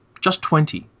 Just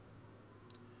 20.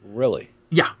 Really?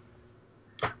 Yeah.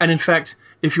 And in fact,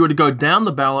 if you were to go down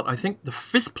the ballot, I think the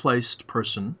fifth placed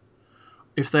person,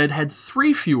 if they'd had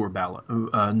 3 fewer ballot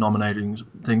nominating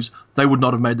things, they would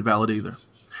not have made the ballot either.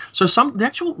 So the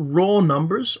actual raw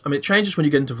numbers, I mean, it changes when you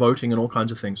get into voting and all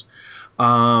kinds of things.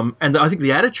 And I think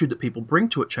the attitude that people bring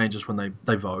to it changes when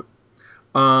they vote.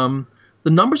 The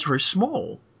numbers are very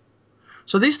small.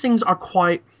 So these things are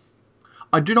quite,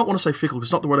 I do not want to say fickle, because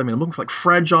it's not the word I mean. I'm looking for like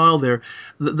fragile.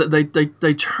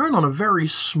 They turn on a very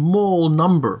small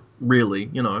number, really,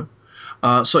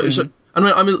 So I think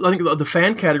the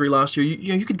fan category last year,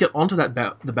 you could get onto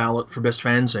the ballot for best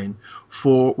fanzine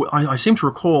for, I seem to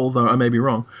recall, though I may be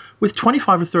wrong, with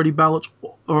 25 or 30 ballots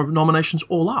or nominations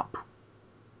all up.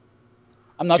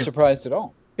 I'm not surprised at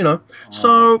all.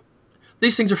 So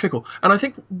these things are fickle. And I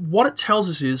think what it tells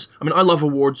us is, I mean, I love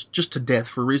awards just to death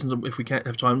for reasons that if we can't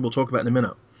have time, we'll talk about in a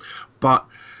minute. But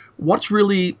what's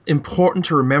really important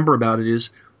to remember about it is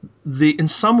in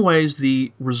some ways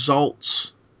the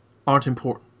results aren't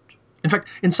important. In fact,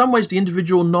 in some ways the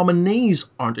individual nominees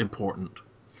aren't important.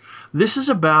 This is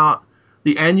about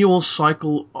the annual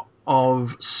cycle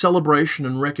of celebration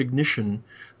and recognition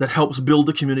that helps build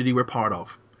the community we're part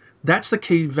of. That's the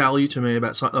key value to me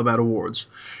about awards.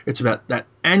 It's about that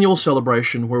annual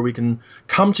celebration where we can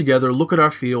come together, look at our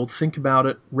field, think about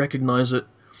it, recognize it,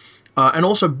 and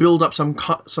also build up some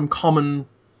common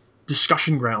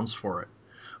discussion grounds for it.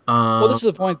 Well, this is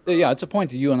a point. Yeah, it's a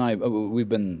point that you and I we've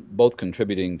been both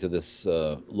contributing to this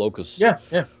Locus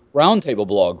Roundtable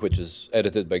blog, which is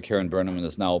edited by Karen Burnham and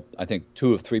is now, I think,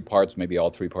 2 of 3 parts, maybe all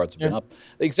 3 parts have been up.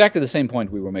 Exactly the same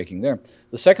point we were making there.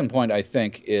 The second point, I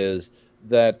think, is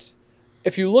that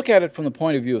if you look at it from the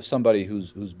point of view of somebody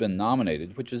who's been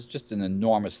nominated, which is just an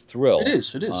enormous thrill, it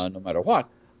is, no matter what.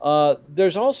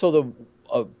 There's also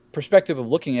the perspective of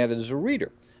looking at it as a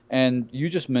reader. And you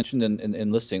just mentioned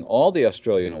in listing all the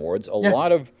Australian awards, a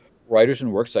lot of writers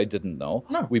and works I didn't know.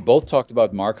 No. We both talked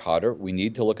about Mark Hodder. We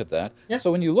need to look at that. Yeah.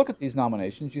 So when you look at these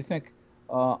nominations, you think,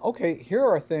 okay, here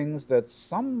are things that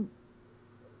some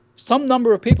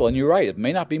number of people, and you're right, it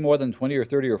may not be more than 20 or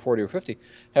 30 or 40 or 50,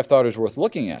 have thought is worth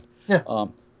looking at. Yeah.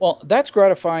 Well, that's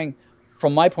gratifying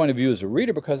from my point of view as a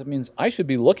reader, because it means I should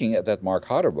be looking at that Mark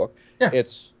Hodder book. Yeah.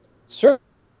 It's certainly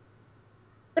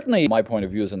my point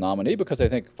of view as a nominee, because I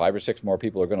think 5 or 6 more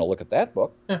people are going to look at that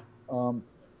book. Yeah.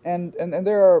 And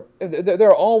there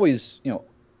are always,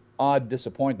 odd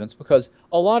disappointments, because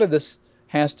a lot of this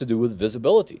has to do with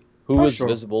visibility. Who is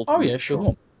visible to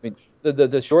whom? I mean,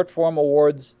 the short form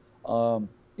awards, for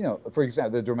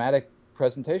example, the dramatic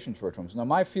presentation short forms. Now,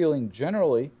 my feeling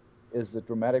generally is that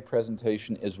dramatic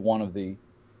presentation is one of the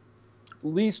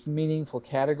least meaningful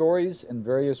categories in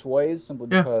various ways, simply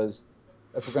because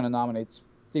if we're going to nominate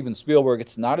Steven Spielberg,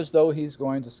 it's not as though he's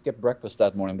going to skip breakfast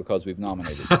that morning because we've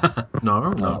nominated him.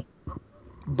 No.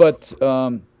 But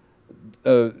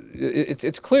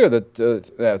it's clear that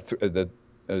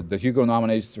the Hugo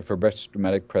nominees for Best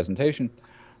Dramatic Presentation,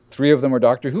 3 of them are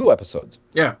Doctor Who episodes.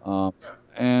 Yeah.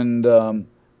 And the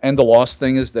Lost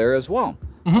Thing is there as well.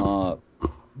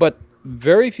 But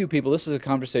very few people. This is a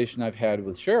conversation I've had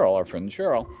with Cheryl, our friend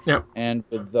Cheryl, and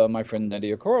with my friend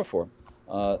Nnedi Okorafor.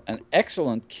 An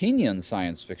excellent Kenyan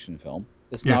science fiction film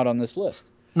is not on this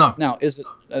list. No. Now, is it?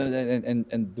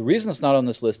 And the reason it's not on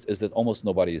this list is that almost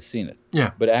nobody has seen it.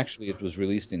 Yeah. But actually, it was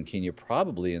released in Kenya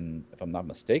probably if I'm not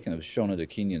mistaken, it was shown at a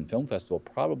Kenyan film festival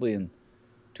probably in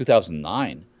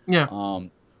 2009. Yeah.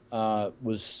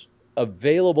 Was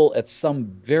available at some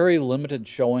very limited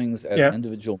showings at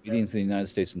individual meetings in the United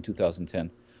States in 2010.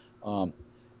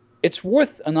 It's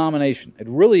worth a nomination. It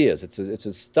really is. It's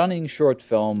a stunning short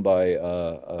film by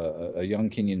a young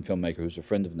Kenyan filmmaker who's a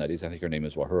friend of Nnedi's. I think her name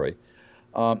is Wahuri.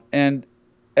 And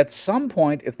at some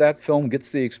point, if that film gets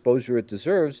the exposure it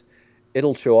deserves,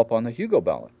 it'll show up on the Hugo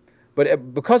ballot.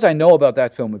 But because I know about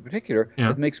that film in particular,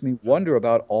 it makes me wonder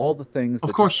about all the things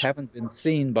that just haven't been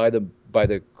seen by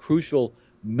the crucial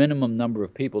minimum number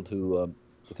of people to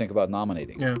think about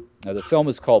nominating. Yeah. Now, the film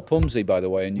is called Pumzi, by the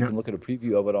way, and you can look at a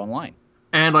preview of it online.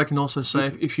 And I can also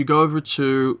say, if you go over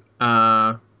to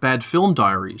Bad Film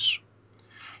Diaries,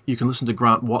 you can listen to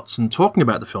Grant Watson talking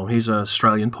about the film. He's an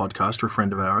Australian podcaster, a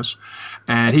friend of ours,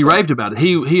 and he raved about it.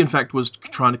 He in fact was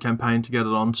trying to campaign to get it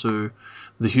onto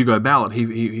the Hugo ballot.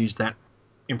 He's that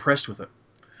impressed with it.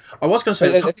 I was going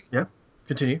to say,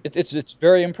 continue. It's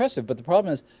very impressive, but the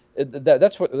problem is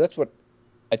that's what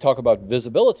I talk about,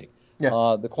 visibility.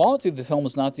 Yeah. The quality of the film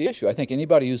is not the issue. I think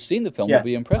anybody who's seen the film will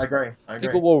be impressed. I agree.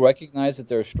 People will recognize that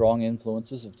there are strong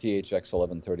influences of THX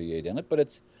 1138 in it, but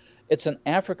it's an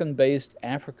African-based,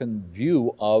 African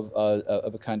view of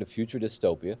a kind of future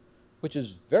dystopia, which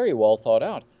is very well thought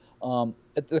out.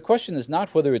 The question is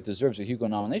not whether it deserves a Hugo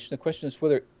nomination. The question is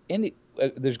whether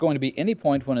there's going to be any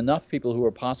point when enough people who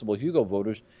are possible Hugo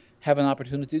voters have an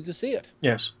opportunity to see it.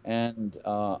 Yes. And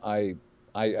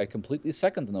I completely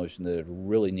second the notion that it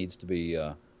really needs to be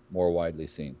more widely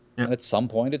seen. Yep. And at some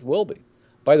point it will be.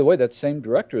 By the way, that same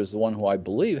director is the one who I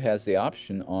believe has the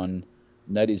option on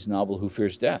Nnedi's novel Who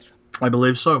Fears Death. I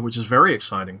believe so, which is very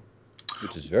exciting.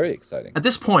 At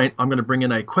this point, I'm going to bring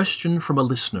in a question from a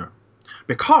listener.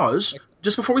 Because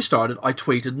just before we started, I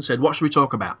tweeted and said, what should we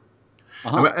talk about?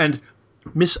 And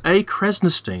Miss A.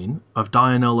 Kresnestein of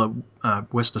Dianella,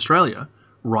 West Australia,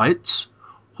 writes,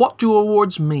 what do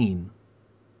awards mean?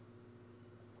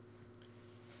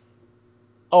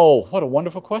 Oh, what a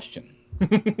wonderful question.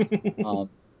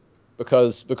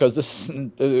 Because this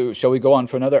isn't, shall we go on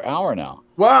for another hour now?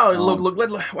 Well, look, I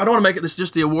don't want to make it this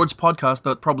just the awards podcast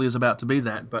that probably is about to be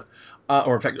that, but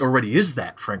or in fact already is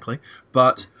that, frankly.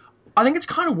 But I think it's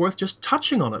kind of worth just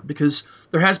touching on it because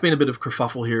there has been a bit of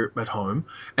kerfuffle here at home,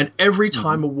 and every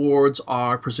time awards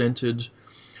are presented,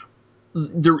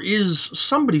 there is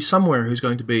somebody somewhere who's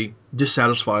going to be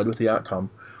dissatisfied with the outcome.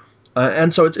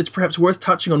 And so it's perhaps worth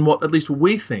touching on what at least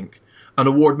we think an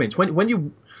award means.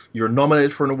 When you're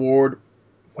nominated for an award,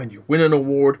 when you win an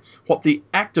award, what the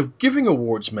act of giving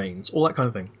awards means, all that kind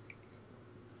of thing.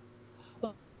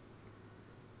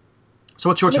 So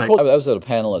what's your take? I was at a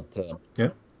panel at...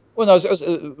 Well, no,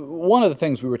 one of the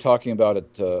things we were talking about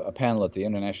at a panel at the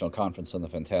International Conference on the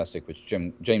Fantastic, which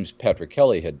James Patrick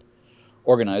Kelly had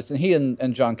organized, and he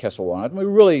and John Kessel were on it, and we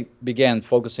really began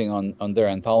focusing on their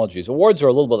anthologies. Awards are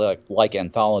a little bit like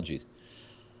anthologies,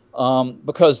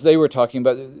 because they were talking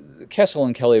about, Kessel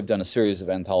and Kelly have done a series of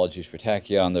anthologies for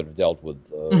Tachyon that have dealt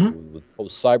with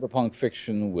post-cyberpunk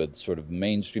fiction, with sort of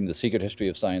mainstream, the secret history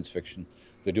of science fiction.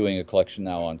 They're doing a collection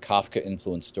now on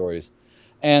Kafka-influenced stories,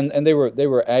 and they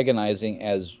were agonizing,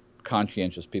 as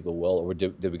conscientious people will, or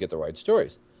did we get the right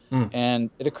stories?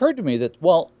 And it occurred to me that,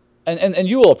 well, and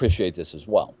you will appreciate this as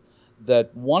well,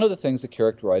 that one of the things that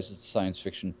characterizes the science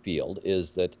fiction field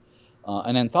is that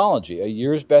an anthology, a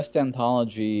year's best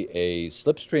anthology, a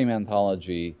slipstream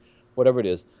anthology, whatever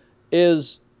it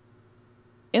is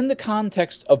in the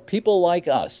context of people like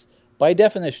us, by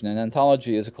definition, an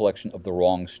anthology is a collection of the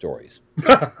wrong stories.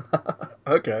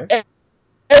 Okay.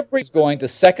 Everybody's going to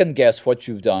second guess what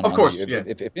you've done. Of course,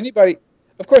 if anybody,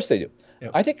 of course they do.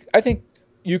 Yep. I think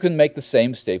you can make the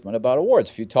same statement about awards.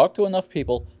 If you talk to enough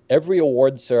people, every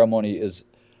award ceremony is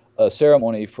a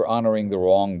ceremony for honoring the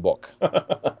wrong book.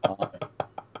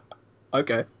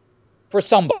 Okay. For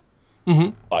somebody.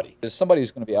 Mm-hmm. There's somebody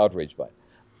who's going to be outraged by it.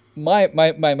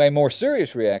 My more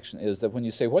serious reaction is that when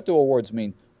you say, what do awards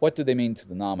mean? What do they mean to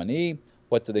the nominee?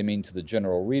 What do they mean to the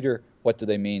general reader? What do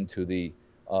they mean to the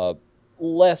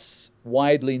less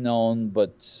widely known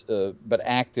but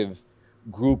active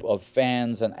group of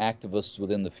fans and activists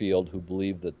within the field who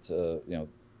believe that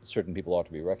certain people ought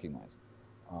to be recognized?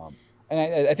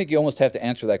 And I think you almost have to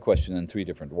answer that question in three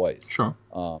different ways. Sure.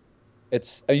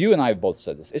 It's you and I have both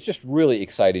said this. It's just really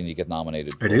exciting to get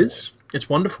nominated. It is. It's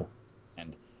wonderful.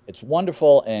 And it's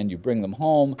wonderful, and you bring them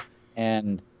home,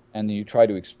 and you try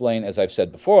to explain, as I've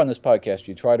said before on this podcast,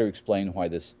 you try to explain why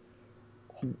this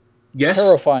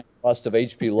terrifying bust of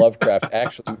H.P. Lovecraft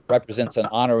actually represents an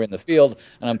honor in the field.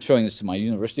 And I'm showing this to my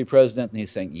university president, and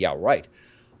he's saying, "Yeah, right."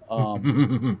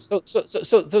 So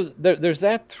there's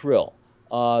that thrill.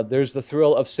 There's the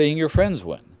thrill of seeing your friends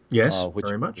win. Yes, which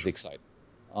very much. is exciting.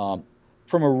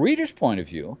 From a reader's point of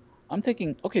view, I'm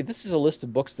thinking, okay, this is a list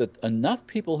of books that enough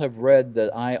people have read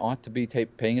that I ought to be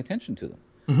paying attention to them.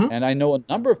 Mm-hmm. And I know a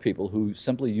number of people who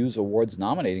simply use awards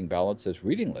nominating ballots as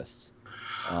reading lists.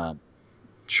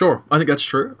 Sure, I think that's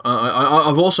true.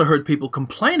 I've also heard people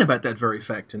complain about that very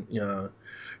fact, and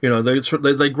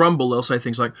they grumble. They'll say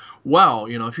things like, "Wow,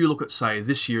 if you look at, say,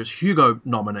 this year's Hugo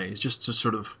nominees, just to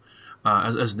sort of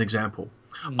as an example."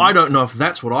 Mm-hmm. I don't know if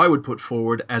that's what I would put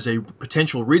forward as a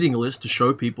potential reading list to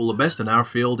show people the best in our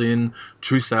field in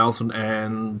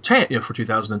 2010. For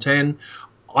 2010,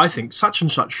 I think such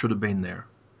and such should have been there.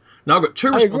 Now, I've got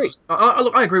two responses.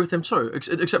 I agree with them too,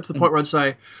 except to the point where I'd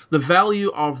say the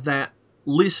value of that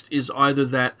list is either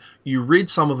that you read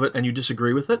some of it and you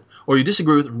disagree with it, or you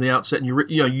disagree with it from the outset and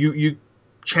you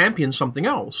champion something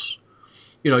else.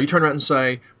 You turn around and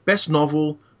say, best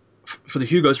novel, for the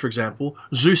Hugos, for example,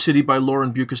 Zoo City by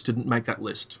Lauren Bucas didn't make that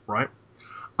list, right?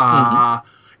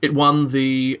 It won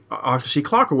the Arthur C.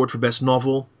 Clarke Award for Best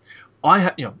Novel. I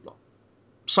had,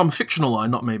 some fictional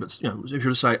line, not me, but if you were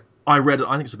to say, I read it,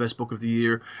 I think it's the best book of the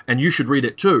year, and you should read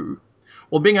it too.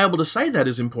 Well, being able to say that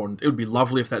is important. It would be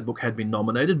lovely if that book had been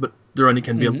nominated, but there only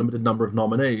can be a limited number of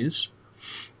nominees.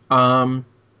 So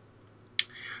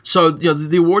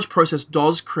the awards process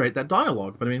does create that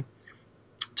dialogue, but I mean,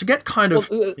 to get kind of...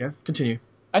 continue.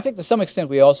 I think to some extent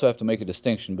we also have to make a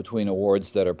distinction between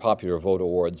awards that are popular vote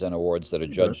awards and awards that are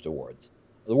judged awards.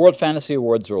 The World Fantasy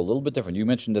Awards are a little bit different. You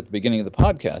mentioned at the beginning of the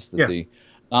podcast that the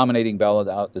nominating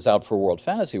ballot is out for World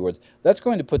Fantasy Awards. That's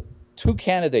going to put two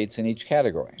candidates in each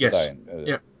category. Yes.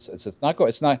 It's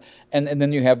not, and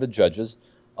then you have the judges.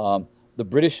 The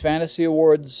British Fantasy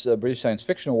Awards, British Science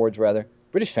Fiction Awards rather.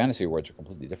 British Fantasy Awards are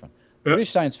completely different.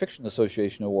 British Science Fiction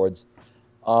Association Awards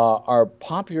are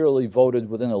popularly voted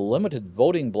within a limited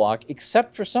voting block,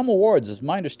 except for some awards. As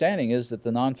my understanding is that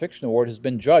the nonfiction award has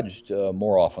been judged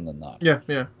more often than not.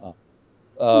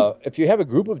 If you have a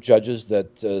group of judges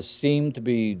that seem to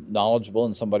be knowledgeable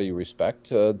and somebody you respect,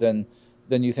 then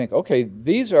you think, okay,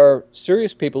 these are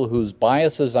serious people whose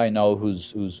biases I know,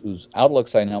 whose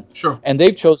outlooks I know, and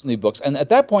they've chosen these books. And at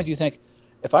that point, you think,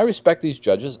 if I respect these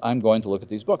judges, I'm going to look at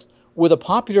these books. With a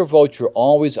popular vote, you're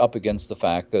always up against the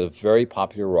fact that a very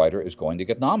popular writer is going to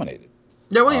get nominated.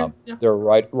 There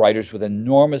are writers with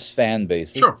enormous fan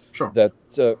bases that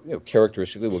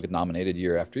characteristically will get nominated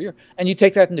year after year, and you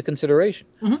take that into consideration.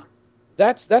 Mm-hmm.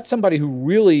 That's somebody who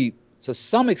really, to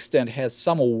some extent, has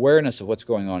some awareness of what's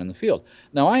going on in the field.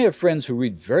 Now, I have friends who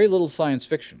read very little science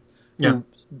fiction.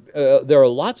 There are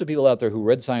lots of people out there who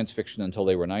read science fiction until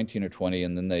they were 19 or 20,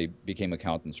 and then they became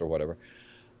accountants or whatever.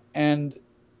 And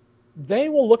they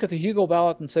will look at the Hugo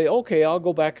ballot and say, okay, I'll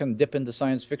go back and dip into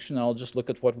science fiction, and I'll just look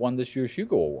at what won this year's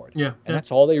Hugo Award. And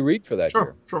that's all they read for that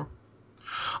year. Sure.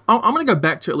 I'm going to go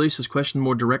back to Elisa's question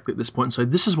more directly at this point and say,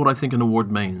 this is what I think an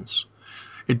award means.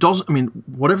 It doesn't,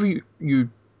 whatever you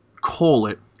call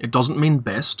it, it doesn't mean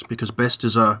best, because best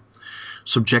is a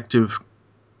subjective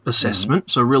assessment.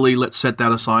 So really, let's set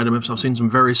that aside. I've seen some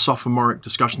very sophomoric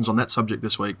discussions on that subject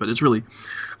this week, but it's really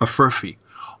a furphy.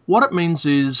 What it means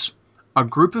is a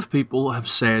group of people have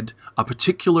said a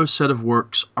particular set of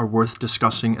works are worth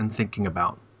discussing and thinking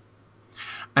about.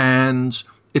 And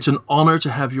it's an honor to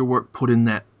have your work put in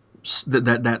that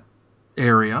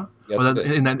area,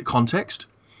 in that context.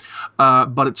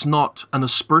 But it's not an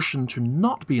aspersion to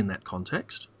not be in that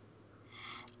context.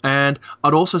 And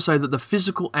I'd also say that the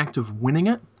physical act of winning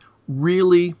it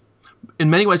really, in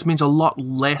many ways, means a lot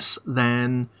less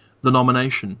than the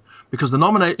nomination. Because the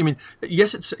I mean,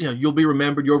 yes, it's, you'll be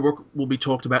remembered, your work will be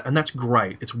talked about, and that's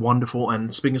great. It's wonderful.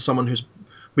 And speaking of someone who's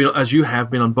been, as you have,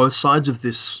 been on both sides of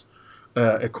this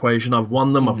equation, I've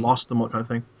won them, I've lost them, that kind of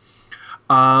thing.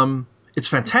 It's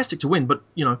fantastic to win, but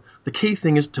the key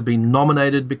thing is to be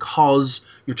nominated because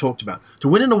you're talked about. To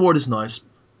win an award is nice,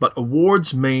 but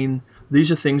awards mean these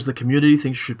are things the community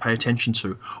thinks you should pay attention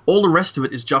to. All the rest of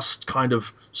it is just kind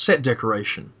of set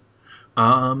decoration.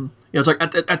 It's like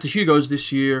at the Hugos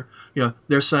this year,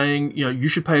 they're saying, you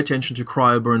should pay attention to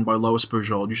Cryoburn by Lois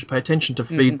Bujold. You should pay attention to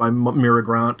Feed by Mira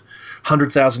Grant,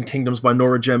 100,000 Kingdoms by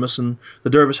Nora Jemison, The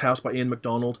Dervish House by Ian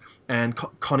MacDonald, and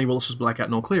Connie Willis's Blackout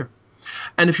and All Clear.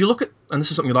 And if you look at, and this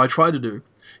is something that I try to do,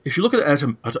 if you look at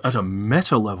it at a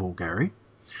meta level, Gary,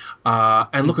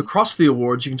 and look across the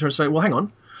awards, you can turn and say, well, hang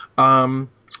on.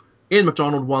 Ian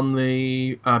MacDonald won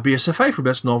the BSFA for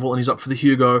Best Novel, and he's up for the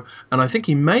Hugo, and I think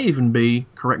he may even be,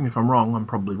 correct me if I'm wrong, I'm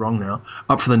probably wrong now,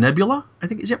 up for the Nebula?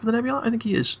 Is he up for the Nebula? I think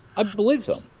he is. I believe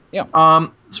so, yeah.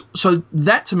 So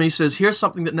that to me says, here's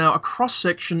something that now a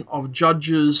cross-section of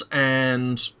judges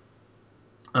and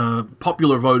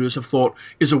popular voters have thought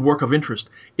is a work of interest.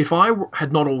 If I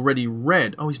had not already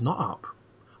read, he's not up.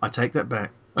 I take that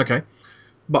back. Okay.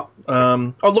 But,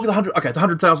 look at the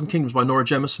 100,000 Kingdoms by Nora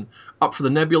Jemison, up for the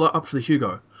Nebula, up for the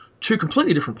Hugo. Two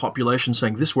completely different populations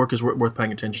saying this work is worth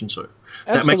paying attention to.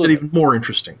 Absolutely. That makes it even more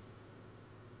interesting.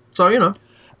 So,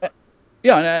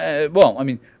 Yeah, well, I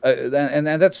mean, and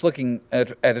that's looking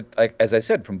at it, as I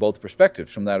said, from both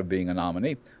perspectives, from that of being a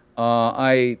nominee.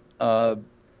 I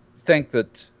think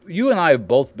that you and I have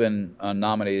both been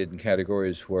nominated in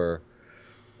categories where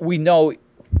we know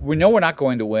we're not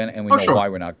going to win, and we know why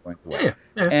we're not going to win.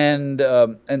 Yeah. And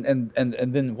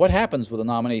then what happens with a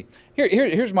nominee?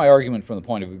 Here's my argument from the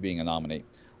point of view of being a nominee.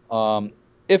 While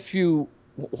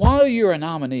you're a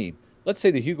nominee, let's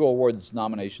say the Hugo Awards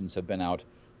nominations have been out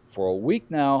for a week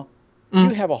now, you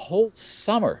have a whole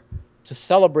summer to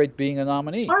celebrate being a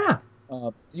nominee.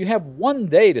 You have one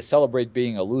day to celebrate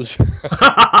being a loser,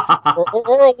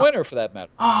 or a winner for that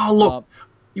matter. Look.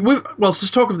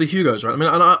 Let's talk of the Hugos, right? I mean,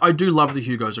 and I do love the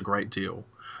Hugos a great deal.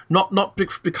 Not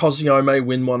because I may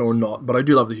win one or not, but I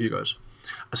do love the Hugos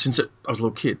since I was a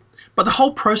little kid. But the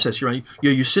whole process,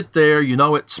 you sit there,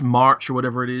 it's March or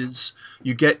whatever it is.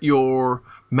 You get your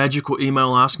magical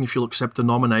email asking if you'll accept the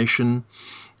nomination,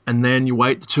 and then you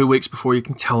wait the 2 weeks before you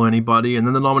can tell anybody, and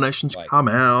then the nominations come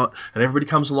out, and everybody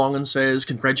comes along and says,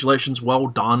 "Congratulations, well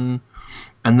done."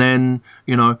 And then,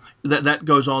 that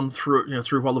goes on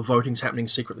through while the voting's happening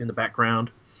secretly in the background.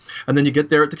 And then you get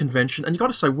there at the convention, and you got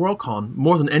to say, Worldcon,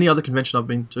 more than any other convention I've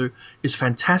been to, is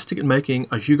fantastic at making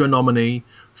a Hugo nominee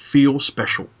feel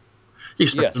special. You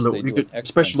get a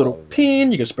special little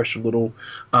pin, you get a special little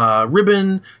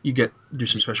ribbon, do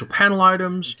some special panel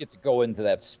items. You get to go into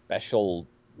that special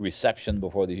reception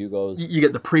before the Hugos. You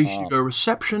get the pre-Hugo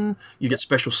reception, you get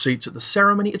special seats at the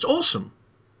ceremony. It's awesome.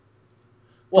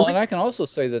 Well, and I can also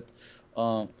say that,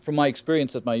 from my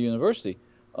experience at my university,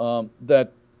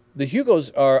 that the Hugos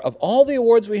are, of all the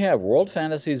awards we have, World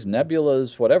Fantasies,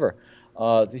 Nebulas, whatever,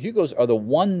 the Hugos are the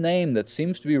one name that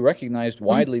seems to be recognized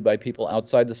widely by people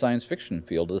outside the science fiction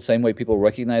field, the same way people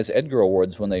recognize Edgar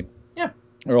Awards when they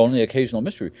are only occasional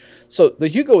mystery. So the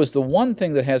Hugo is the one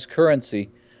thing that has currency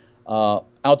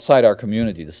outside our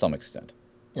community to some extent.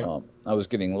 Yeah. I was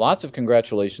getting lots of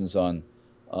congratulations on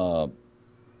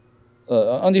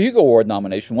the Hugo Award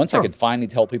nomination. Once I could finally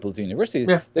tell people at the university,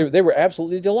 they were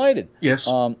absolutely delighted. Yes.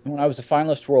 When I was a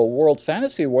finalist for a World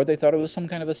Fantasy Award, they thought it was some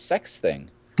kind of a sex thing.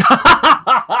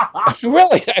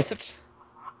 Really?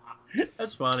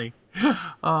 That's funny.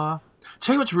 Tell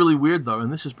you what's really weird, though,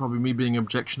 and this is probably me being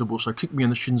objectionable, so kick me in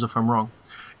the shins if I'm wrong.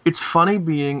 It's funny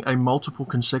being a multiple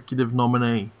consecutive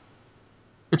nominee.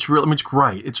 It's real. I mean, it's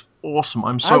great. It's awesome.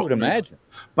 I would imagine.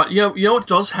 But you know what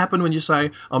does happen when you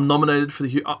say I'm nominated for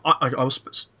the?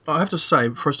 I have to say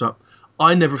first up,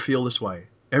 I never feel this way.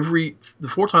 The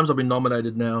 4 times I've been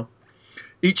nominated now,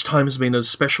 each time has been a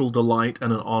special delight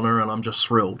and an honor, and I'm just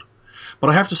thrilled. But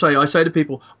I have to say, I say to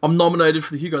people, I'm nominated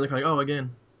for the Hugo, and they're kind of,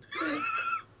 again.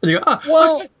 And you go,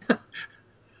 well,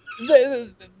 okay.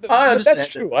 I understand.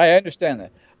 That's true. I understand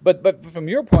that. But from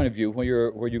your point of view,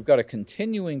 where you've got a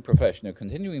continuing profession, a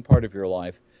continuing part of your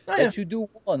life, that you do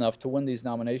well enough to win these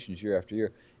nominations year after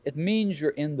year, it means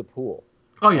you're in the pool.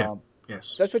 Oh, yeah.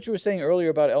 Yes. That's what you were saying earlier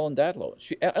about Ellen Datlow.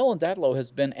 Ellen Datlow has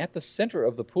been at the center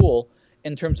of the pool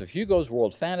in terms of Hugo's,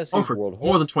 World Fantasy, for World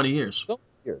more than 20 years.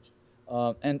 Years.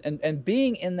 And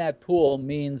being in that pool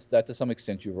means that to some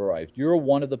extent you've arrived. You're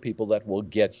one of the people that will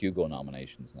get Hugo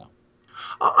nominations now.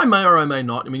 I may or I may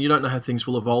not. I mean, you don't know how things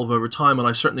will evolve over time, and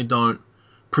I certainly don't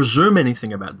presume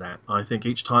anything about that. I think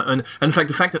each time, and in fact,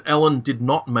 the fact that Ellen did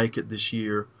not make it this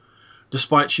year,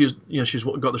 despite she's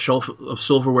got the shelf of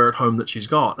silverware at home that she's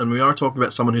got, and we are talking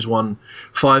about someone who's won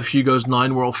 5 Hugos,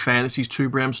 9 World Fantasies, 2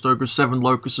 Bram Stokers, 7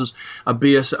 Locuses, a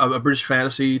British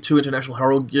Fantasy, 2 International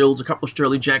Herald Guilds, a couple of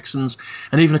Shirley Jacksons,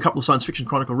 and even a couple of Science Fiction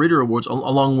Chronicle Reader Awards,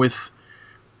 along with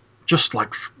just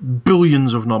like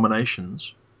billions of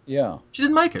nominations. Yeah, she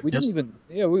didn't make it. We didn't even.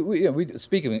 Yeah, we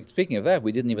speaking of that,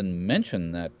 we didn't even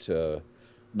mention that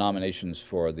nominations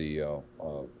for the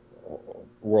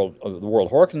World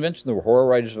Horror Convention, the Horror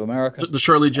Writers of America, the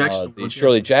Shirley Jackson,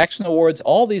 Shirley Jackson Awards.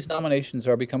 All these nominations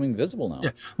are becoming visible now.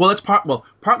 Yeah, well, that's partly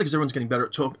because everyone's getting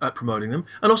better at promoting them,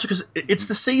 and also because it's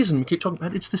the season. We keep talking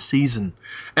about it's the season,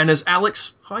 and as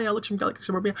Alex from Galaxy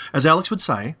Suburbia, as Alex would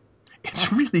say,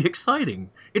 it's really exciting.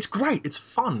 It's great. It's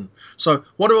fun. So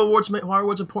what are awards? Why are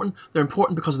awards important? They're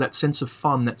important because of that sense of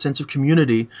fun, that sense of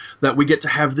community, that we get to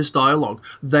have this dialogue.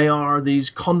 They are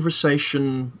these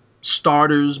conversation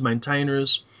starters,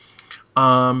 maintainers,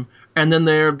 and then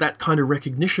they're that kind of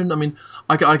recognition. I mean,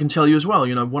 I can tell you as well,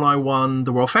 when I won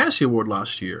the World Fantasy Award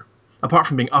last year, apart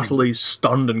from being utterly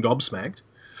stunned and gobsmacked,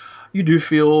 you do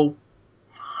feel,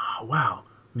 wow,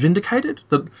 vindicated,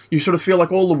 that you sort of feel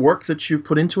like all the work that you've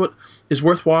put into it is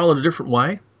worthwhile in a different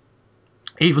way.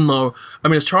 Even though, I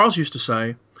mean, as Charles used to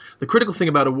say, the critical thing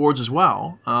about awards as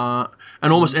well,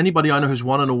 and almost anybody I know who's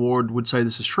won an award would say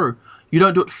this is true, you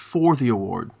don't do it for the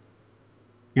award.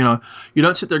 You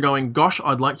don't sit there going, gosh,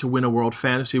 I'd like to win a World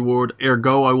Fantasy Award,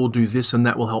 ergo I will do this and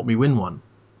that will help me win one.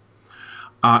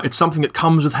 It's something that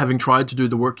comes with having tried to do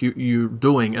the work you're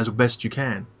doing as best you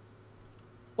can.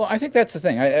 Well, I think that's the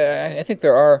thing. I think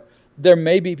there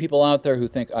may be people out there who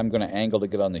think I'm going to angle to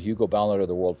get on the Hugo ballot or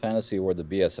the World Fantasy Award, the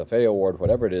BSFA Award,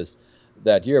 whatever it is,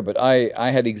 that year. But I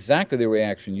had exactly the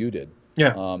reaction you did.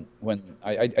 Yeah. When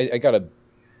I got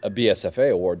a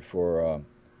BSFA Award for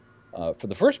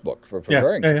the first book for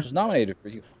Bearings, which was nominated for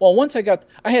you. Well, once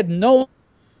I had no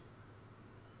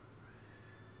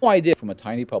idea from a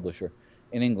tiny publisher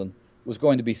in England was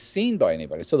going to be seen by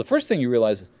anybody. So the first thing you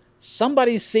realize is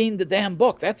somebody's seen the damn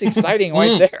book. That's exciting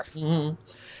right there. Mm-hmm.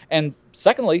 And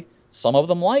secondly, some of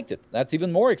them liked it. That's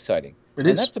even more exciting.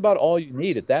 And that's about all you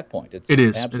need at that point. It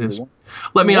is. Absolutely.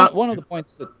 One of the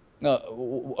points that I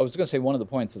was going to say, one of the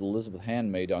points that Elizabeth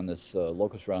Hand made on this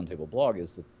Locust Roundtable blog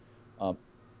is that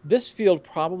this field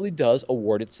probably does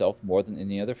award itself more than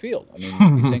any other field. I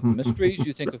mean, you think mysteries,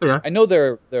 you think of, I know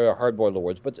there are hard-boiled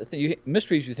awards, but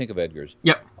mysteries, you think of Edgar's.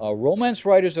 Yep. Romance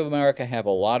Writers of America have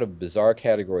a lot of bizarre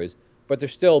categories, but they're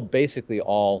still basically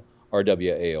all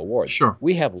RWA awards. Sure.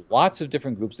 We have lots of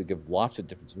different groups that give lots of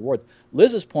different awards.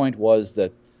 Liz's point was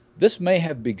that this may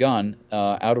have begun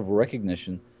out of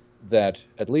recognition that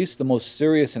at least the most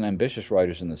serious and ambitious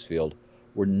writers in this field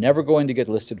were never going to get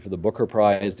listed for the Booker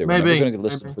Prize. They were never going to get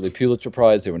listed for the Pulitzer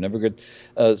Prize. They were never good.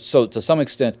 So to some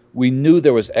extent, we knew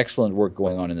there was excellent work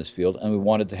going on in this field, and we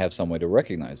wanted to have some way to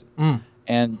recognize it. Mm.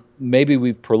 And maybe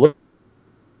we've proliferated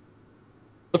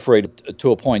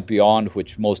to a point beyond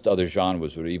which most other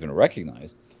genres would even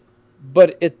recognize.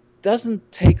 But it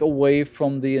doesn't take away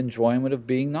from the enjoyment of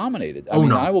being nominated. I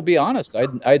mean, I will be honest.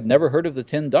 I'd never heard of the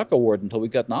Tin Duck Award until we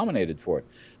got nominated for it.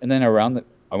 And then I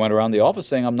went around the office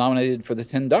saying I'm nominated for the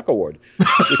Tin Duck Award,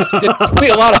 which didn't do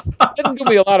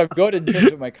me a lot of good in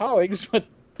terms of my colleagues, but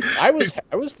I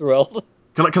was thrilled.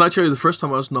 Can I tell you the first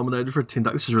time I was nominated for Tin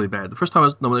Duck? This is really bad. The first time I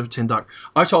was nominated for Tin Duck,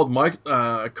 I told my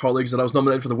colleagues that I was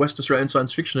nominated for the West Australian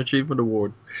Science Fiction Achievement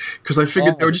Award because I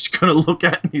figured they were just going to look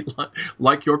at me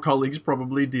like your colleagues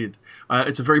probably did.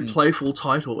 It's a very playful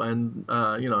title, and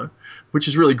which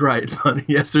is really great. But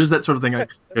yes, there's that sort of thing.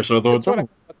 That's what I got the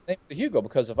name of Hugo,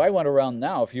 because if I went around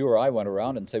now, if you or I went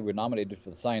around and say we're nominated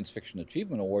for the Science Fiction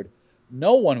Achievement Award,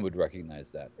 no one would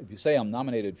recognize that. If you say I'm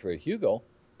nominated for a Hugo,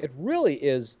 it really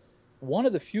is one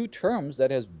of the few terms that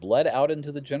has bled out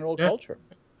into the general culture.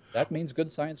 That means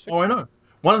good science fiction. Oh, I know.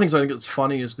 One of the things I think that's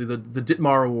funny is the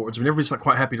Ditmar Awards. I mean, everybody's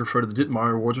quite happy to refer to the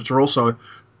Ditmar Awards, which are also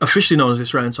officially known as the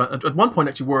Australian Science. At one point,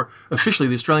 actually, were officially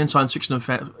the Australian Science Fiction and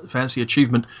Fantasy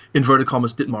Achievement inverted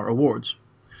commas Ditmar Awards.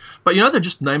 But they're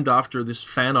just named after this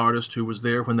fan artist who was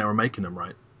there when they were making them,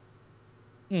 right?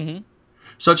 Mm-hmm.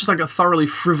 So it's just like a thoroughly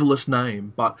frivolous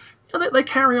name, but they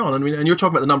carry on. I mean, and you're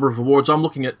talking about the number of awards. I'm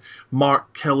looking at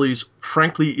Mark Kelly's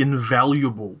frankly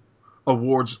invaluable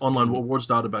online awards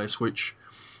database, which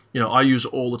I use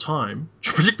all the time,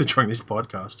 particularly during this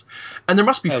podcast. And there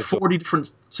must be 40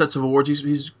 different sets of awards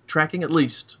he's tracking at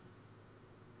least.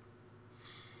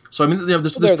 So I mean,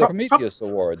 there's There are the Prometheus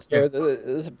Awards. There are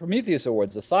the Prometheus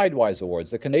Awards, the Sidewise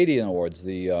Awards, the Canadian Awards.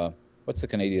 The what's the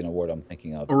Canadian award I'm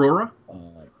thinking of? Aurora.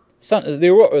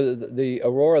 The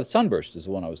Aurora Sunburst is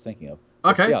the one I was thinking of.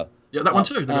 Okay. Yeah, that one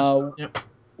too.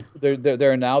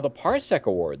 There are now the Parsec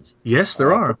Awards. Yes,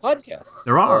 there are. For podcasts.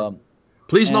 There are.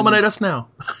 Please nominate us now.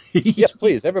 Yes,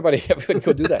 please. Everybody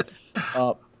go do that.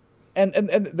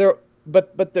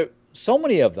 But there so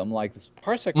many of them, like the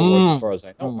Parsec Awards, as far as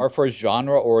I know, are for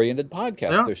genre-oriented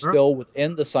podcasts. They're still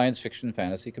within the science fiction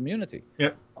fantasy community.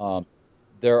 Yeah.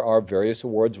 There are various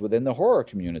awards within the horror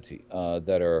community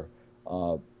that are,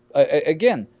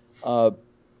 again,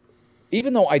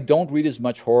 even though I don't read as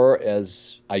much horror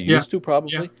as I used to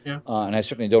probably, and I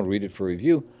certainly don't read it for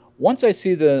review, once I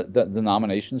see the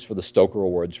nominations for the Stoker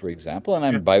Awards, for example,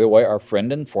 and by the way, our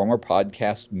friend and former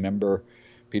podcast member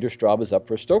Peter Straub is up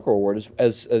for a Stoker Award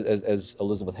as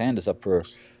Elizabeth Hand is up for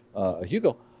a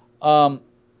Hugo. And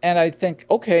I think,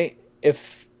 okay,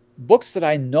 if books that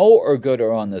I know are good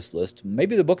are on this list,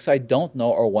 maybe the books I don't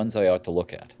know are ones I ought to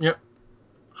look at. Yep.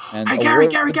 And hey, Gary,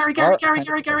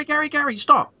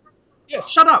 stop. Yes.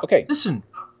 Shut up. Okay. Listen,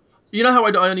 you know how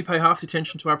I only pay half the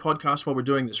attention to our podcast while we're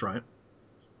doing this, right?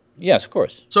 Yes, of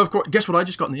course. So, of course, guess what I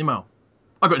just got in the email?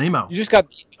 I got an email. You just got...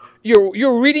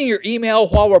 You're reading your email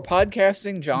while we're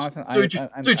podcasting, Jonathan? Dude,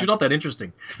 you're not that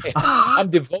interesting.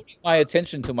 I'm devoting my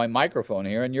attention to my microphone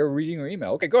here, and you're reading your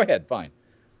email. Okay, go ahead. Fine.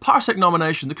 Parsec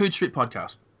nomination, the Coode Street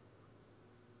podcast.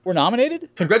 We're nominated?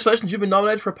 Congratulations, you've been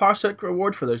nominated for a Parsec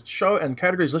award for the show and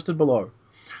categories listed below.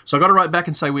 So I've got to write back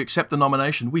and say we accept the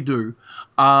nomination. We do.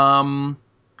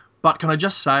 But can I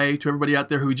just say to everybody out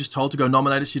there who we just told to go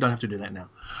nominate us, you don't have to do that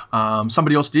now.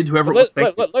 Somebody else did, whoever it was.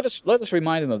 Let us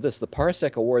remind them of this. The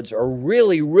Parsec Awards are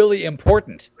really, really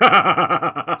important.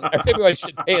 Everybody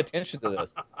should pay attention to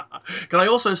this. Can I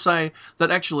also say that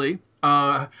actually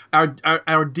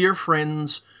our dear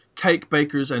friends, cake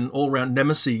bakers and all-round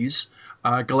nemesis,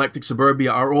 Galactic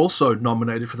Suburbia, are also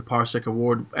nominated for the Parsec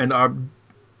Award and are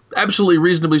absolutely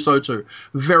reasonably so too.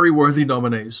 Very worthy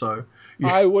nominees. So.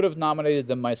 Yeah. I would have nominated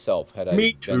them myself had I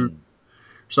Me too. been...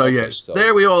 So okay, yes,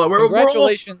 there we all are.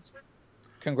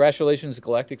 Congratulations,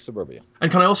 Galactic Suburbia.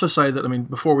 And can I also say that, I mean,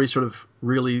 before we sort of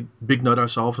really big note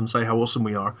ourselves and say how awesome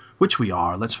we are, which we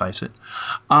are, let's face it,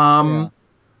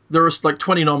 there are like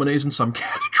 20 nominees in some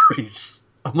categories.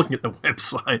 I'm looking at the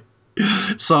website.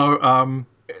 So,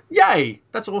 yay,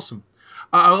 that's awesome.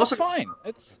 It's fine.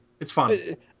 It's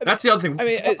fun. That's the other thing. I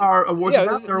mean, what are awards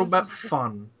about? They're all about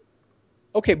fun.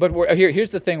 Okay, but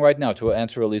here's the thing right now to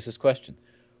answer Elisa's question.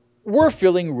 We're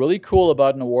feeling really cool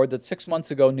about an award that 6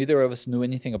 months ago neither of us knew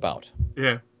anything about.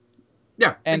 Yeah,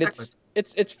 and exactly.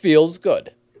 it feels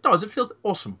good. It does. It feels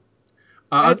awesome.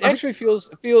 It actually feels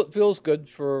good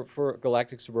for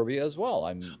Galactic Suburbia as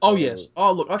well. Yes.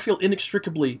 Oh, look, I feel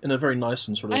inextricably in a very nice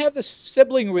and sort of... I have this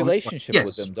sibling relationship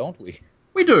with them, don't we?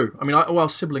 We do. I mean,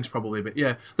 siblings probably, but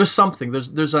yeah, there's something.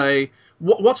 There's a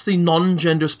what's the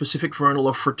non-gender specific vernal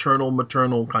or fraternal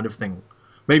maternal kind of thing?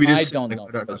 Maybe it is. I don't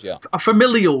know. Yeah. A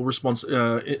familial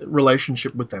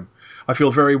relationship with them. I feel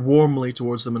very warmly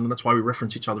towards them, and that's why we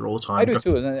reference each other all the time. I do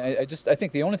too, and I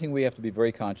think the only thing we have to be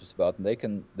very conscious about,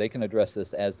 and they can address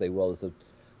this as they will, is that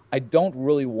I don't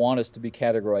really want us to be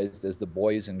categorized as the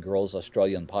boys and girls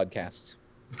Australian podcasts.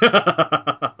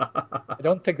 I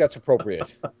don't think that's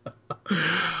appropriate.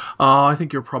 I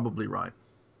think you're probably right.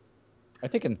 I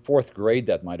think in 4th grade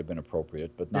that might have been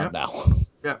appropriate, but not now.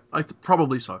 Yeah,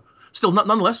 probably so. Still,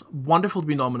 nonetheless, wonderful to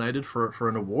be nominated for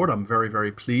an award. I'm very,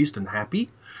 very pleased and happy.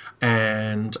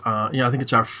 And, I think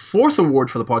it's our 4th award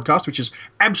for the podcast, which is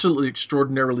absolutely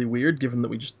extraordinarily weird, given that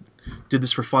we just did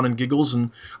this for fun and giggles.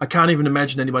 And I can't even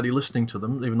imagine anybody listening to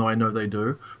them, even though I know they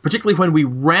do. Particularly when we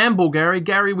ramble, Gary.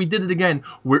 Gary, we did it again.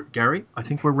 Gary, I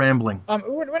think we're rambling.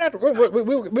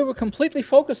 We were completely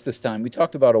focused this time. We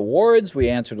talked about awards. We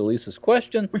answered Elisa's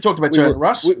question. We talked about Joanna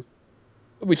Russ.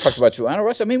 We talked about Joanna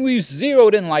Russ. I mean, we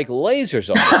zeroed in like lasers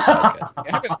on this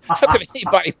podcast. How could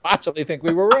anybody possibly think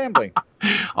we were rambling?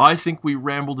 I think we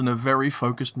rambled in a very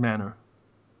focused manner.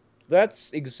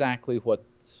 That's exactly what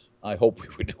I hope we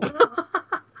were doing.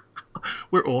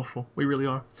 We're awful. We really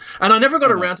are. And I never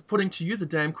got around to putting to you the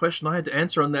damn question I had to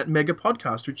answer on that mega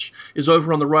podcast, which is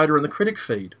over on the Writer and the Critic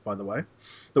feed, by the way,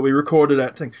 that we recorded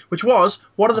at thing, which was,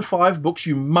 what are the 5 books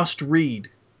you must read?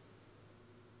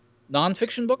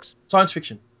 Non-fiction books? Science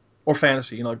fiction or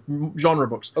fantasy, genre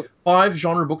books. Okay. 5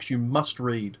 genre books you must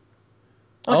read.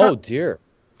 Okay. Oh, dear.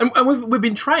 And we've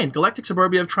been trained. Galactic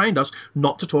Suburbia have trained us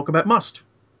not to talk about must.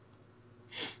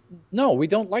 No, we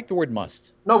don't like the word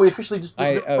must. No, we officially just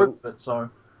disproved it. So,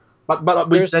 but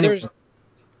we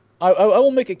I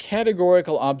will make a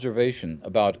categorical observation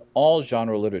about all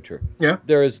genre literature. Yeah.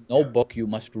 There is no book you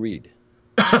must read.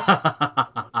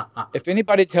 If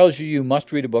anybody tells you you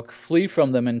must read a book, flee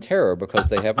from them in terror because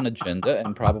they have an agenda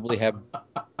and probably have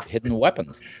hidden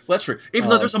weapons. Well, that's true. Even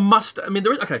though there's a must, I mean,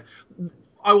 there is, okay,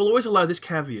 I will always allow this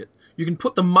caveat. You can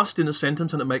put the must in a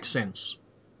sentence and it makes sense.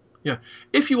 Yeah.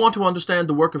 If you want to understand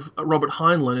the work of Robert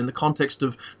Heinlein in the context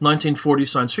of 1940s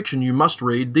science fiction, you must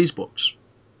read these books.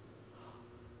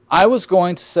 I was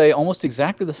going to say almost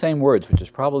exactly the same words, which is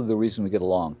probably the reason we get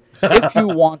along. If you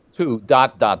want to ...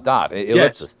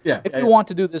 ellipsis. Yes. If you want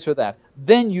to do this or that,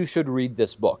 then you should read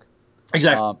this book.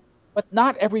 Exactly. But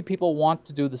not every people want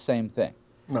to do the same thing.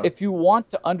 No. If you want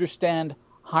to understand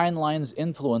Heinlein's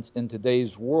influence in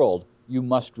today's world, you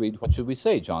must read, what should we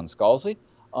say, John Scalzi?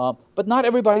 But not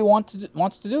everybody wants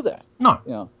to do that. No.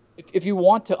 You know, if you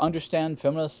want to understand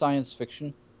feminist science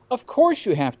fiction, of course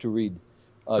you have to read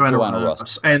Joanna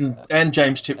Russ and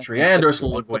James Tiptree and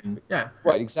Ursula Le Guin. Yeah.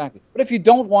 Right, exactly. But if you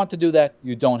don't want to do that,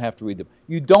 you don't have to read them.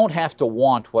 You don't have to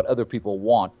want what other people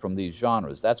want from these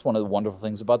genres. That's one of the wonderful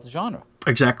things about the genre.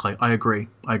 Exactly. I agree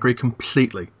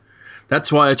completely.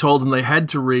 That's why I told them they had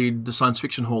to read the Science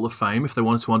Fiction Hall of Fame if they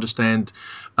wanted to understand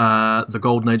the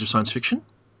golden age of science fiction.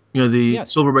 You know, the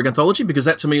Silverberg Anthology, because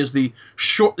that to me is the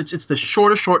it's the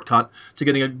shortest shortcut to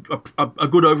getting a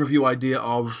good overview idea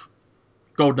of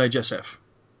golden age SF.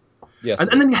 Yes.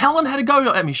 And then Helen had a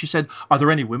go at me. She said, "Are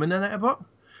there any women in that book?"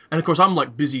 And of course, I'm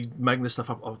like busy making this stuff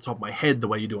up off the top of my head the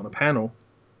way you do on a panel.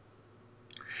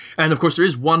 And of course, there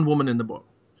is one woman in the book,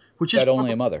 which is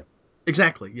only a mother.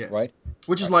 Exactly. Yes. Right.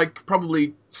 Which is like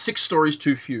probably 6 stories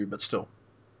too few, but still.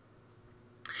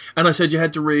 And I said you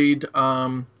had to read, I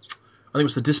think it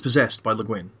was The Dispossessed by Le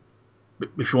Guin,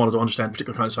 if you wanted to understand a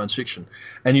particular kind of science fiction.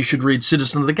 And you should read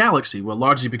Citizen of the Galaxy, well,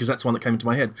 largely because that's one that came into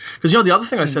my head. Because, you know, the other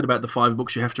thing I said about the 5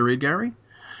 books you have to read, Gary,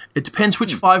 it depends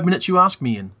which 5 minutes you ask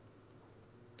me in.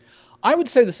 I would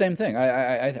say the same thing.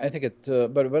 I think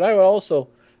it, but I would also,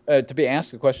 to be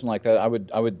asked a question like that, I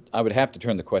would have to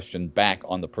turn the question back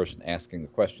on the person asking the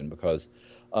question, because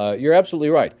you're absolutely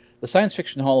right. The Science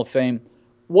Fiction Hall of Fame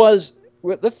was,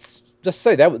 let's just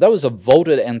say that was a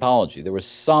voted anthology. There was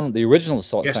the original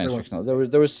science fiction.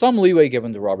 There was some leeway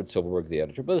given to Robert Silverberg, the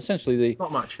editor, but essentially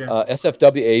not much. Yeah.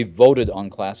 SFWA voted on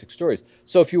classic stories.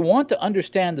 So if you want to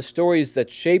understand the stories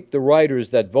that shaped the writers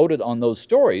that voted on those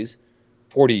stories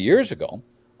 40 years ago,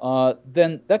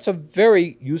 then that's a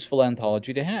very useful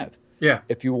anthology to have. Yeah.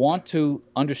 If you want to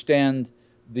understand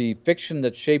the fiction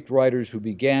that shaped writers who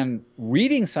began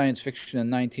reading science fiction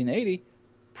in 1980,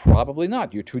 probably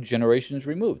not. You're 2 generations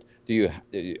removed.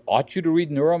 Ought you to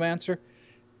read Neuromancer?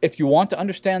 If you want to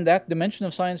understand that dimension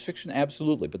of science fiction,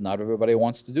 absolutely. But not everybody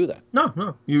wants to do that.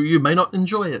 No. You may not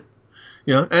enjoy it.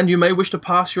 You know, and you may wish to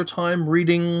pass your time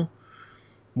reading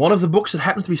one of the books that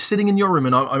happens to be sitting in your room.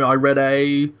 And I read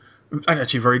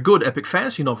actually a very good epic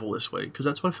fantasy novel this week, because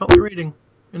that's what I felt like reading,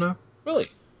 you know. Really?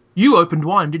 You opened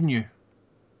wine, didn't you?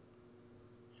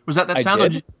 Was that sound? I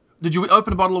did. Did you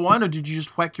open a bottle of wine, or did you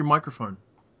just whack your microphone?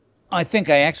 I think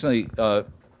I actually...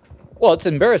 well, it's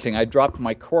embarrassing. I dropped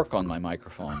my cork on my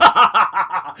microphone.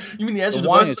 You mean the answer to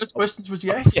both of those questions was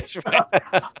yes? Yes, right.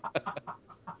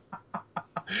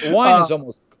 The wine is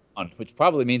almost gone, which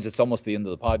probably means it's almost the end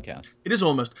of the podcast. It is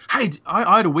almost. Hey,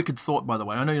 I had a wicked thought, by the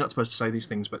way. I know you're not supposed to say these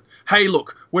things, but hey,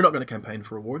 look, we're not going to campaign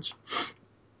for awards.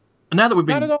 And now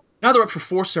that now they're up for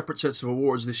 4 separate sets of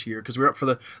awards this year, because we're up for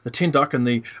the Tin Duck and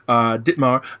the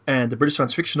Ditmar and the British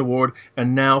Science Fiction Award,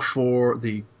 and now for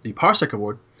the Parsec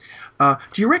Award.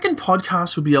 Do you reckon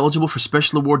podcasts would be eligible for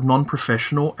special award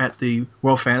non-professional at the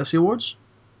World Fantasy Awards?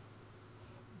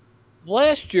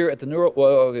 Last year at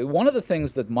the one of the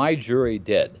things that my jury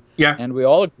did, and we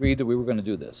all agreed that we were going to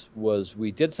do this, was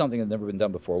we did something that had never been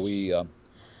done before. We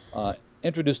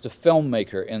introduced a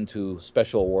filmmaker into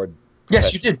special award.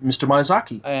 Yes, you did, Mr.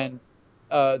 Miyazaki. And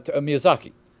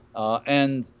Miyazaki.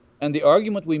 And the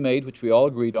argument we made, which we all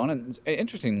agreed on, and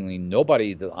interestingly,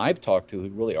 nobody that I've talked to who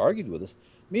really argued with us,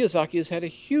 Miyazaki has had a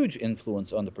huge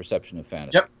influence on the perception of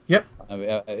fantasy. Yep.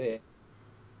 And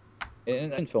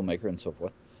filmmaker and so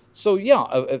forth. So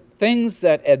things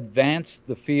that advance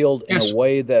the field in a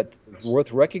way that is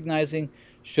worth recognizing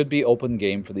should be open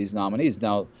game for these nominees.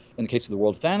 Now, in the case of the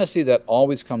World Fantasy, that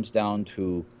always comes down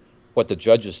to what the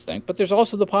judges think, but there's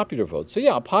also the popular vote. So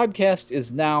a podcast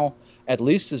is now at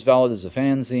least as valid as a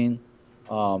fanzine.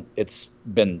 It's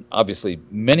been obviously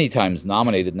many times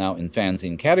nominated now in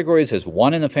fanzine categories, has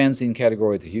won in a fanzine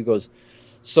category at the Hugos.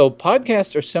 So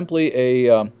podcasts are simply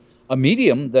a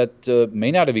medium that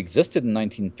may not have existed in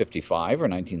 1955 or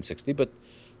 1960, but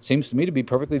seems to me to be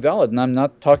perfectly valid. And I'm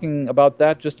not talking about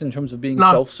that just in terms of being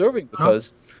self-serving,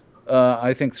 because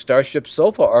I think Starship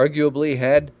Sofa arguably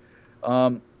had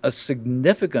a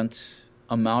significant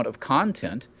amount of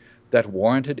content that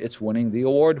warranted its winning the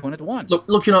award when it won.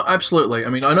 Look, absolutely. I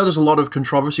mean, I know there's a lot of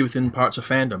controversy within parts of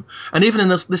fandom, and even in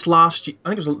this last, I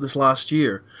think it was this last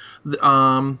year,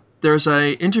 there's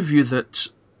a interview that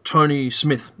Tony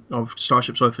Smith of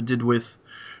Starship Sofa did with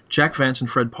Jack Vance and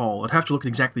Fred Pohl. I'd have to look at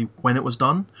exactly when it was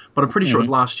done, but I'm pretty sure it was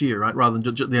last year, right, rather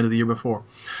than the end of the year before.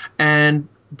 And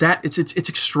that it's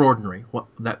extraordinary, what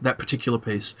that particular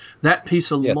piece. That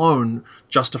piece alone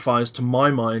justifies, to my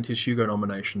mind, his Hugo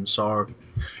nomination. So,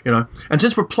 and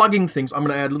since we're plugging things, I'm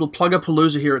going to add a little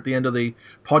plugger-palooza here at the end of the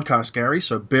podcast, Gary.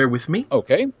 So bear with me.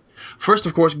 Okay. First,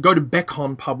 of course, go to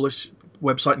Beckon Publish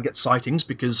website and get sightings,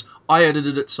 because I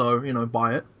edited it, so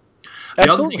buy it.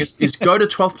 The other thing is go to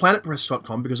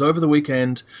 12thplanetpress.com, because over the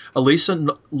weekend,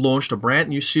 Elisa launched a brand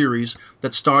new series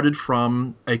that started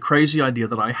from a crazy idea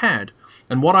that I had.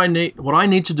 And what I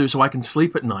need to do so I can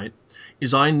sleep at night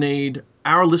is I need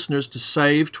our listeners to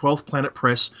save 12th Planet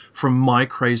Press from my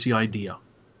crazy idea.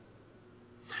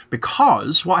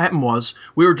 Because what happened was,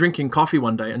 we were drinking coffee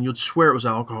one day, and you'd swear it was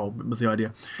alcohol with the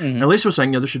idea. And Elisa was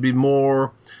saying, there should be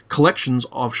more collections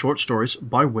of short stories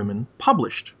by women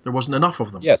published. There wasn't enough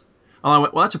of them. Yes. And I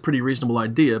went, well, that's a pretty reasonable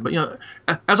idea. But,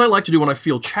 as I like to do when I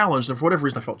feel challenged, and for whatever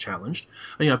reason I felt challenged,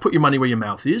 put your money where your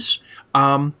mouth is,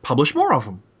 publish more of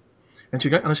them. And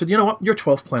I said, you know what, you're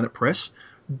 12th Planet Press.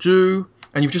 And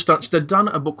you've just done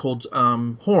a book called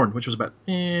Horn, which was about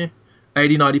 80,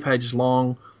 90 pages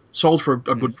long, sold for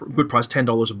a good price,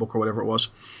 $10 a book or whatever it was.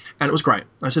 And it was great.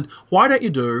 I said, why don't you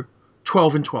do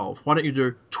 12 and 12? Why don't you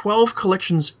do 12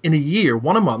 collections in a year,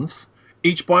 one a month,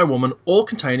 each by a woman, all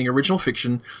containing original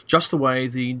fiction, just the way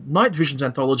the Night Visions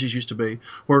anthologies used to be,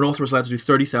 where an author was allowed to do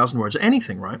 30,000 words,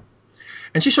 anything, right?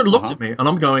 And she sort of looked at me, and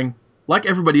I'm going, like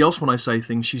everybody else when I say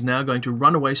things, she's now going to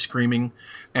run away screaming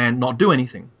and not do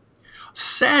anything.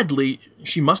 Sadly,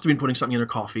 she must have been putting something in her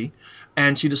coffee,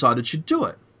 and she decided she'd do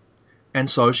it. And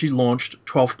so she launched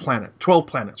 12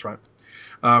 Planets, right?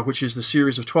 Which is the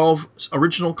series of 12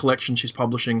 original collections she's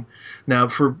publishing. Now,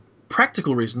 for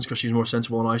practical reasons, because she's more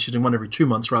sensible than I, she's doing one every 2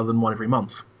 months rather than one every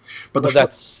month. But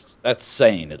that's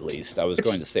sane, at least. I was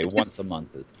going to say once a month.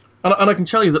 And I can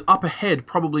tell you that up ahead,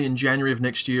 probably in January of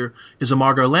next year, is a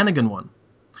Margot Lanigan one.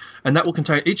 And that will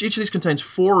contain, each of these contains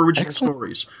 4 original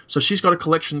stories. So she's got a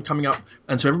collection coming up.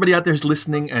 And so everybody out there is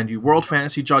listening, and you World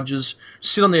Fantasy judges,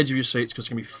 sit on the edge of your seats, because it's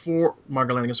going to be 4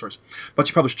 Margot Lanigan stories. But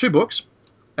she published 2 books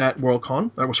at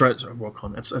Worldcon.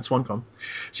 Worldcon, at Swancon.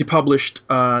 She published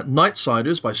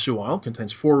Nightsiders by Sue Isle,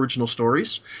 contains 4 original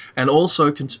stories, and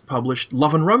also published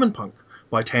Love and Roman Punk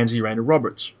by Tansy Rayner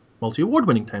Roberts,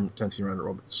 multi-award-winning Tansy Rayner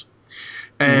Roberts.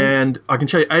 And I can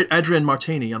tell you, Adrienne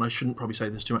Martini, and I shouldn't probably say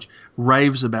this too much,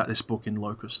 raves about this book in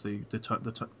Locus, the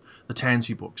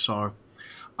Tansy book. So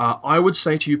I would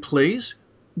say to you, please,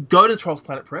 go to 12th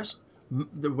Planet Press,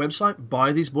 the website,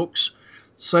 buy these books,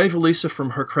 save Elisa from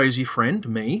her crazy friend,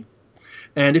 me.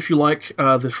 And if you like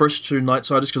the first 2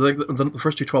 Nightsiders, because the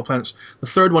first 2 12 Planets, the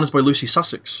third one is by Lucy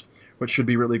Sussex, which should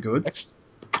be really good.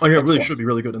 Oh yeah, it really should be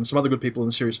really good, and some other good people in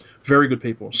the series, very good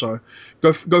people. So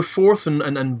go forth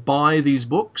and buy these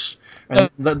books, and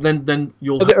then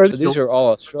you'll. These are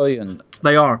all Australian.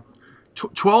 They are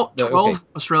 12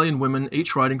 Australian women,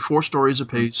 each writing 4 stories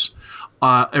apiece,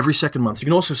 every second month. You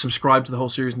can also subscribe to the whole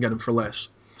series and get them for less.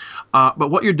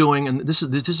 But what you're doing, and this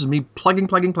is me plugging,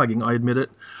 I admit it,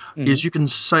 is you can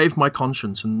save my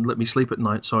conscience and let me sleep at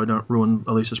night, so I don't ruin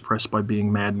Elisa's press by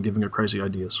being mad and giving her crazy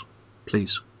ideas.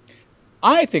 Please.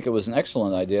 I think it was an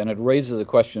excellent idea, and it raises a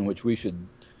question which we should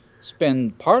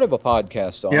spend part of a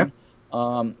podcast on. Yeah.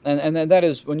 And that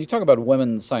is, when you talk about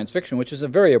women's science fiction, which is a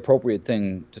very appropriate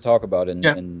thing to talk about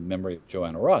in memory of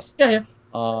Joanna Russ. Yeah.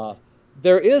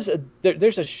 There's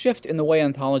a shift in the way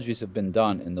anthologies have been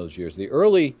done in those years.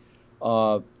 The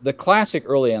classic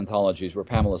early anthologies were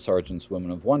Pamela Sargent's Women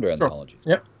of Wonder anthologies.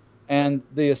 Yep. And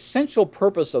the essential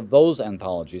purpose of those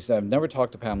anthologies, and I've never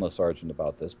talked to Pamela Sargent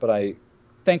about this, but I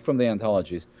think from the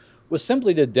anthologies, was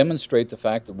simply to demonstrate the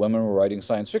fact that women were writing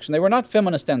science fiction. They were not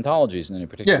feminist anthologies in any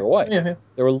particular way. Yeah.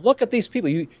 They were, look at these people.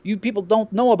 You people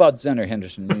don't know about Zenner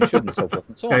Henderson, and you shouldn't, so forth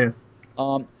and so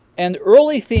on. And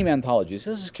early theme anthologies,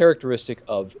 this is characteristic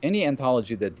of any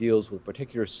anthology that deals with a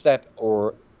particular set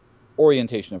or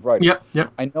orientation of writing.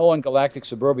 Yep. I know in Galactic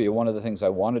Suburbia, one of the things I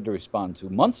wanted to respond to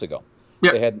months ago,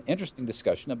 they had an interesting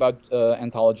discussion about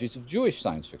anthologies of Jewish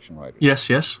science fiction writers.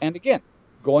 Yes. And again,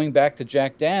 going back to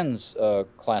Jack Dan's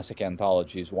classic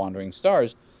anthologies, Wandering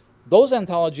Stars, those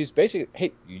anthologies basically,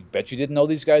 hey, you bet you didn't know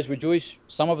these guys were Jewish.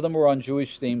 Some of them were on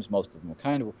Jewish themes, most of them were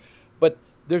kind of. But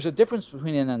there's a difference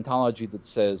between an anthology that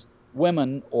says,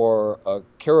 women or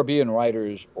Caribbean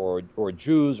writers or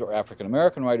Jews or African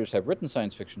American writers have written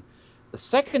science fiction. The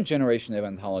second generation of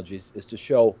anthologies is to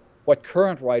show what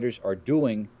current writers are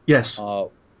doing Yes.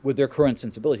 with their current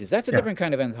sensibilities. That's a Yeah. different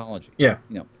kind of anthology. Yeah.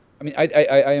 I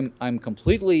mean, I'm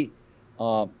completely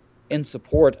in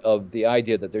support of the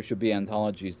idea that there should be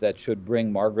anthologies that should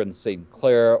bring Margaret St.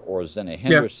 Clair or Zena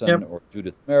Henderson or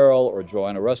Judith Merrill or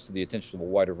Joanna Russ to the attention of a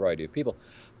wider variety of people.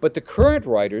 But the current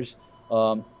writers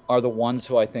are the ones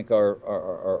who I think are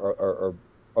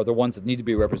the ones that need to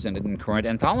be represented in current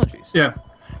anthologies. Yeah.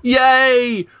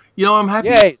 Yay! I'm happy.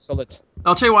 Yay! So let's.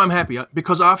 I'll tell you why I'm happy.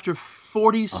 Because after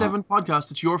 47 podcasts,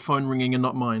 it's your phone ringing and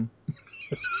not mine.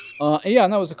 Yeah,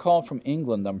 and that was a call from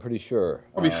England, I'm pretty sure.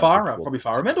 Probably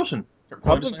Farah Mendelssohn.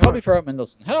 Probably Farah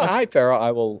Mendelssohn. Hi, Farah.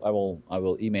 I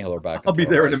will email her back. I'll be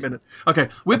there in a minute. Okay,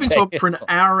 we've been talking for an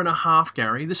hour and a half,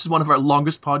 Gary. This is one of our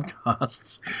longest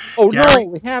podcasts. Oh, Gary, no,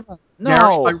 we haven't. No.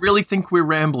 Gary, I really think we're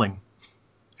rambling.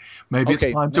 Maybe it's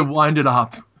time to wind it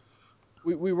up.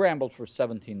 We rambled for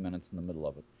 17 minutes in the middle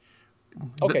of it.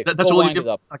 Okay, that's all you give.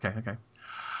 Up. Okay.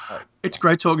 All right. It's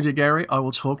great talking to you, Gary. I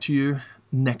will talk to you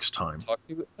next time. Talk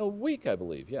to you in a week, I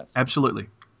believe. Yes. Absolutely.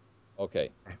 Okay.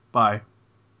 Bye.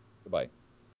 Goodbye.